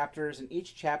different chapters, and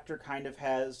each chapter kind of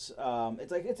has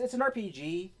it's an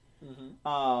RPG.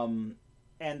 Mm-hmm.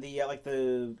 And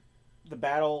the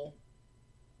battle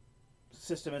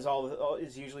system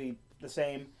is usually the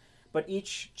same, but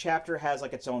each chapter has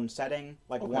like its own setting.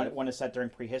 Like one is set during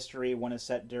prehistory, one is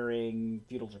set during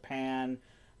feudal Japan,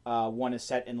 one is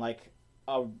set in like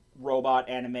a robot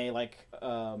anime, like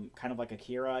kind of like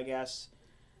Akira, I guess.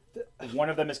 One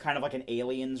of them is kind of like an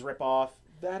Aliens ripoff.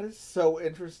 That is so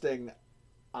interesting.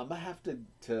 I'm gonna have to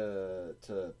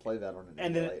play that on an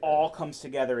and then later. It all comes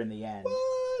together in the end.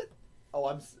 What?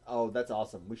 Oh, that's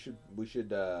awesome. We should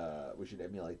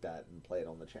emulate that and play it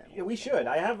on the channel. Yeah, we should.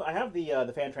 I have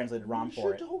the fan translated ROM for it.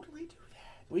 We should totally do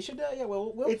that. We should. Yeah,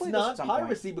 we'll it's play not this at some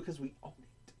piracy point. because we own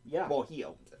it. Yeah. Well, he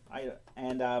owns it.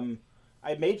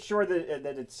 I made sure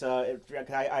that it's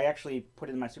I actually put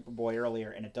it in my Superboy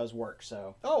earlier and it does work.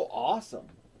 So. Oh, awesome.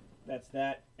 That's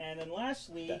that. And then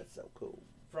lastly. That's so cool.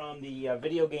 From the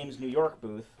Video Games New York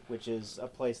booth, which is a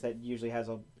place that usually has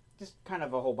just kind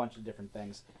of a whole bunch of different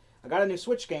things. I got a new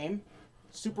Switch game,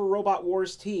 Super Robot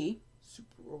Wars T.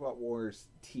 Super Robot Wars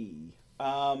T.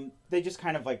 They just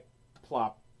kind of like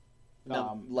plop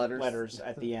letters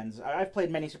at the ends. I've played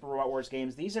many Super Robot Wars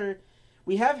games.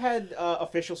 We have had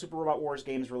official Super Robot Wars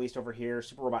games released over here,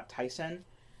 Super Robot Tyson.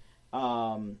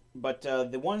 But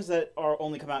the ones that are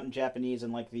only come out in Japanese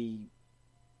and like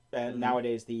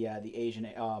nowadays the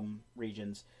Asian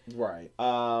regions, right,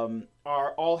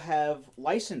 all have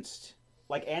licensed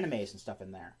like animes and stuff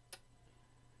in there.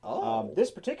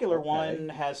 This particular one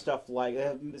has stuff like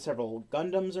several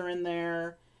Gundams are in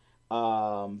there,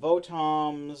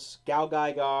 Votoms, Gal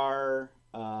Gaigar,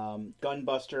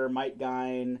 Gunbuster, Might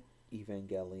Gyne,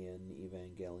 Evangelion.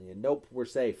 Nope, we're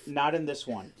safe. Not in this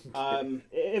one.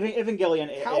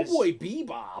 Evangelion. Cowboy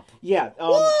Bebop. Yeah.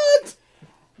 What?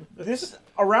 This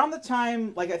around the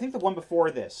time, like I think the one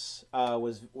before this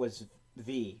was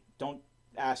V. Don't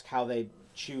ask how they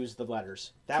choose the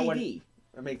letters. That TV. One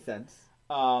that makes sense.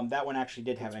 That one actually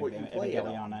did have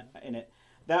Evangelion in it.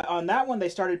 On that one they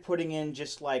started putting in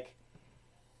just like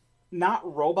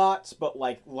not robots but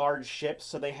like large ships.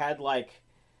 So they had like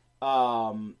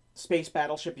Space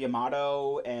Battleship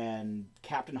Yamato and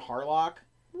Captain Harlock.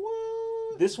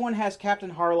 What? This one has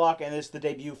Captain Harlock and it's the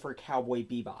debut for Cowboy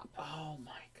Bebop. Oh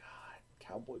my god,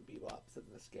 Cowboy Bebop's in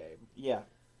this game. Yeah.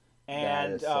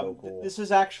 And that is so cool. This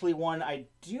is actually one I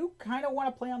do kind of want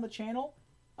to play on the channel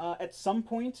at some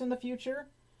point in the future.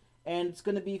 And it's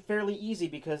going to be fairly easy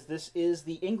because this is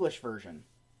the English version.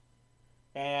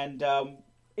 And but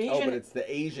it's the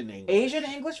Asian English. Asian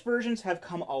English versions have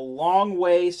come a long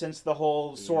way since the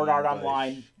whole Sword Art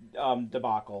Online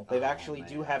debacle. They actually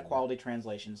do have quality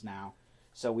translations now.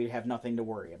 So we have nothing to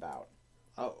worry about.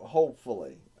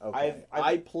 Hopefully. Okay.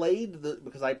 I played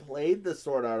the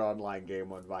Sword Art Online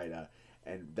game on Vita,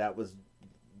 and that was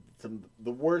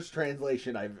the worst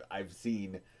translation I've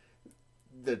seen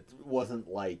that wasn't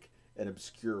like an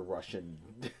obscure Russian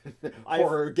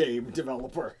horror game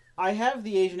developer. I have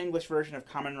the Asian English version of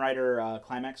Kamen Rider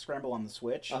Climax Scramble on the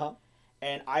Switch,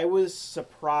 and I was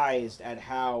surprised at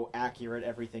how accurate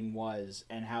everything was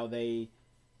and how they...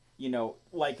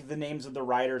 like the names of the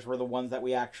riders were the ones that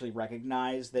we actually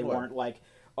recognized. They weren't like,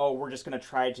 oh, we're just going to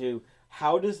try to...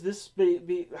 How would this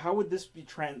be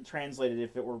translated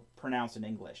if it were pronounced in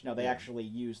English? No, they actually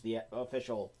used the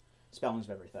official spellings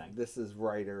of everything. This is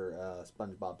writer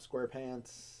SpongeBob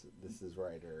SquarePants. This is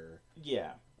writer...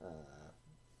 Yeah.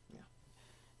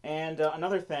 And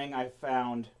another thing I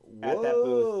found at that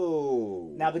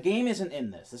booth... Now, the game isn't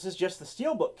in this. This is just the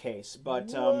Steelbook case,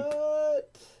 but...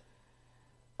 What?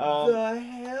 The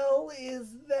hell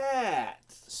is that?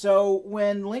 So,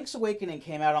 when Link's Awakening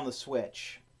came out on the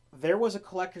Switch, there was a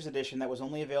collector's edition that was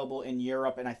only available in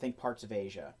Europe and I think parts of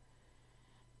Asia.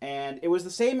 And it was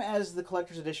the same as the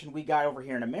collector's edition we got over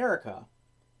here in America,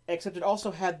 except it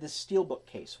also had this Steelbook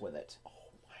case with it.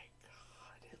 Oh my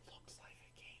god, it looks like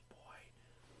a Game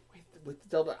Boy. With the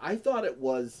Zelda. I thought it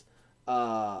was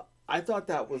I thought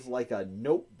that was like a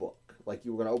notebook. Like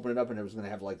you were going to open it up and it was going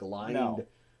to have like lined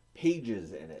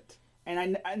pages in it.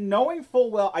 And knowing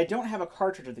full well, I don't have a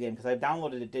cartridge of the game because I've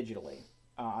downloaded it digitally.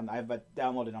 I've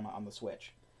downloaded on the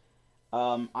Switch.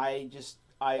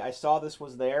 I saw this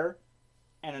was there,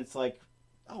 and it's like,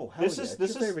 oh, hell this is your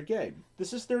favorite game.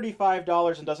 This is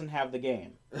 $35 and doesn't have the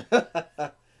game.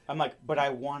 I'm like, but I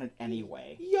want it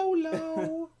anyway.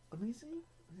 YOLO. Let me see.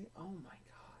 Oh my god.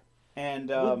 And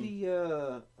with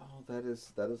the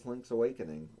that is Link's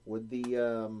Awakening. With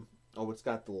the it's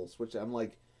got the little switch. I'm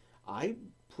like, I'm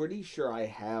pretty sure I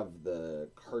have the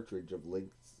cartridge of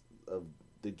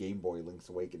the Game Boy Link's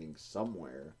Awakening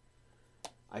somewhere.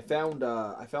 I found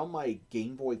my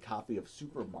Game Boy copy of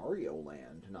Super Mario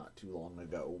Land not too long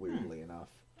ago, weirdly enough.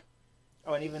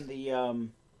 Oh, and even the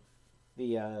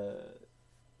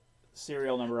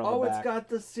serial number on the back. Oh, it's got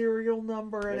the serial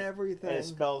number and everything. And it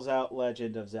spells out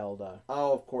Legend of Zelda.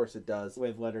 Oh, of course it does.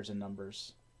 With letters and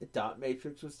numbers. Dot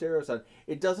matrix with stereo sound.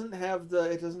 It doesn't have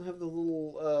the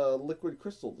little liquid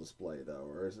crystal display though,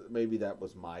 or maybe that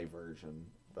was my version,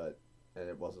 and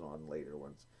it wasn't on later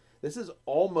ones. This is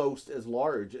almost as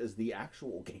large as the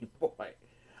actual Game Boy.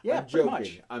 Yeah, I'm joking.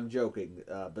 much. I'm joking.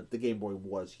 But the Game Boy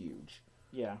was huge.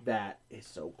 Yeah, that is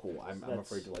so cool. I'm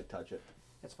afraid to touch it.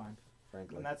 It's fine,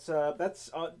 frankly. And that's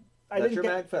your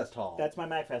MagFest haul. That's my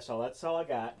MagFest haul. That's all I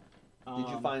got. Did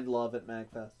you find love at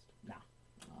MagFest? No.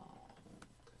 Oh.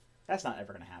 That's not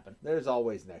ever going to happen. There's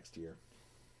always next year.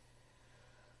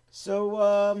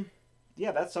 So,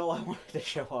 yeah, that's all I wanted to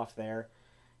show off there.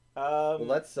 Well,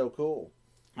 that's so cool.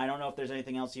 I don't know if there's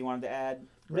anything else you wanted to add,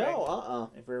 Greg?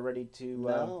 No, If we're ready to,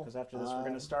 because after this we're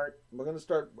going to start. We're going to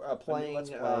start playing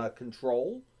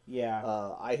Control. Yeah.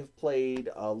 I have played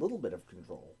a little bit of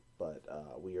Control, but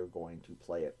we are going to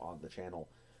play it on the channel.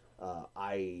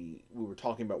 We were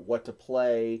talking about what to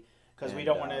play because we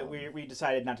don't want to. We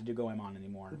decided not to do Goemon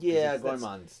anymore. Yeah,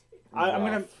 Goemon's.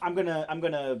 I'm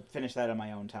gonna finish that on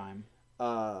my own time.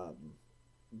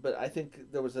 But I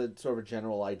think there was a sort of a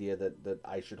general idea that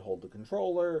I should hold the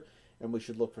controller, and we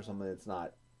should look for something that's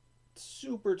not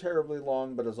super terribly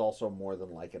long, but is also more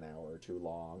than like an hour or two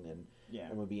long, and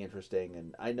would be interesting.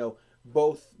 And I know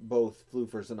both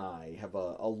Floofers and I have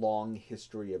a long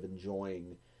history of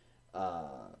enjoying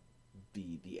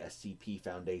the SCP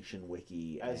Foundation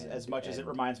wiki as much as it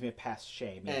reminds me of past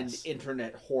shame, and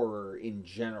internet horror in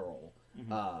general,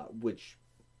 which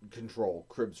Control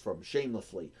cribs from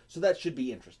shamelessly. So that should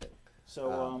be interesting.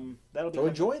 So that'll be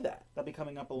enjoy that. That'll be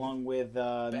coming up along with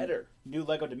new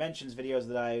Lego Dimensions videos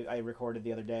that I recorded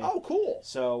the other day. Oh, cool!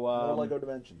 So more Lego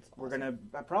Dimensions. We're gonna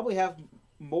probably have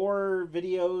more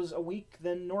videos a week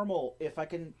than normal if I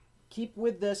can keep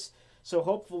with this. So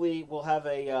hopefully we'll have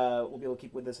we'll be able to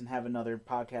keep with this and have another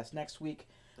podcast next week.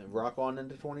 And rock on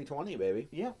into 2020, baby.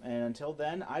 Yeah, and until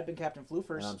then, I've been Captain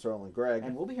Floofers. And I'm certainly Greg.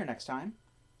 And we'll be here next time.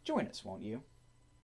 Join us, won't you?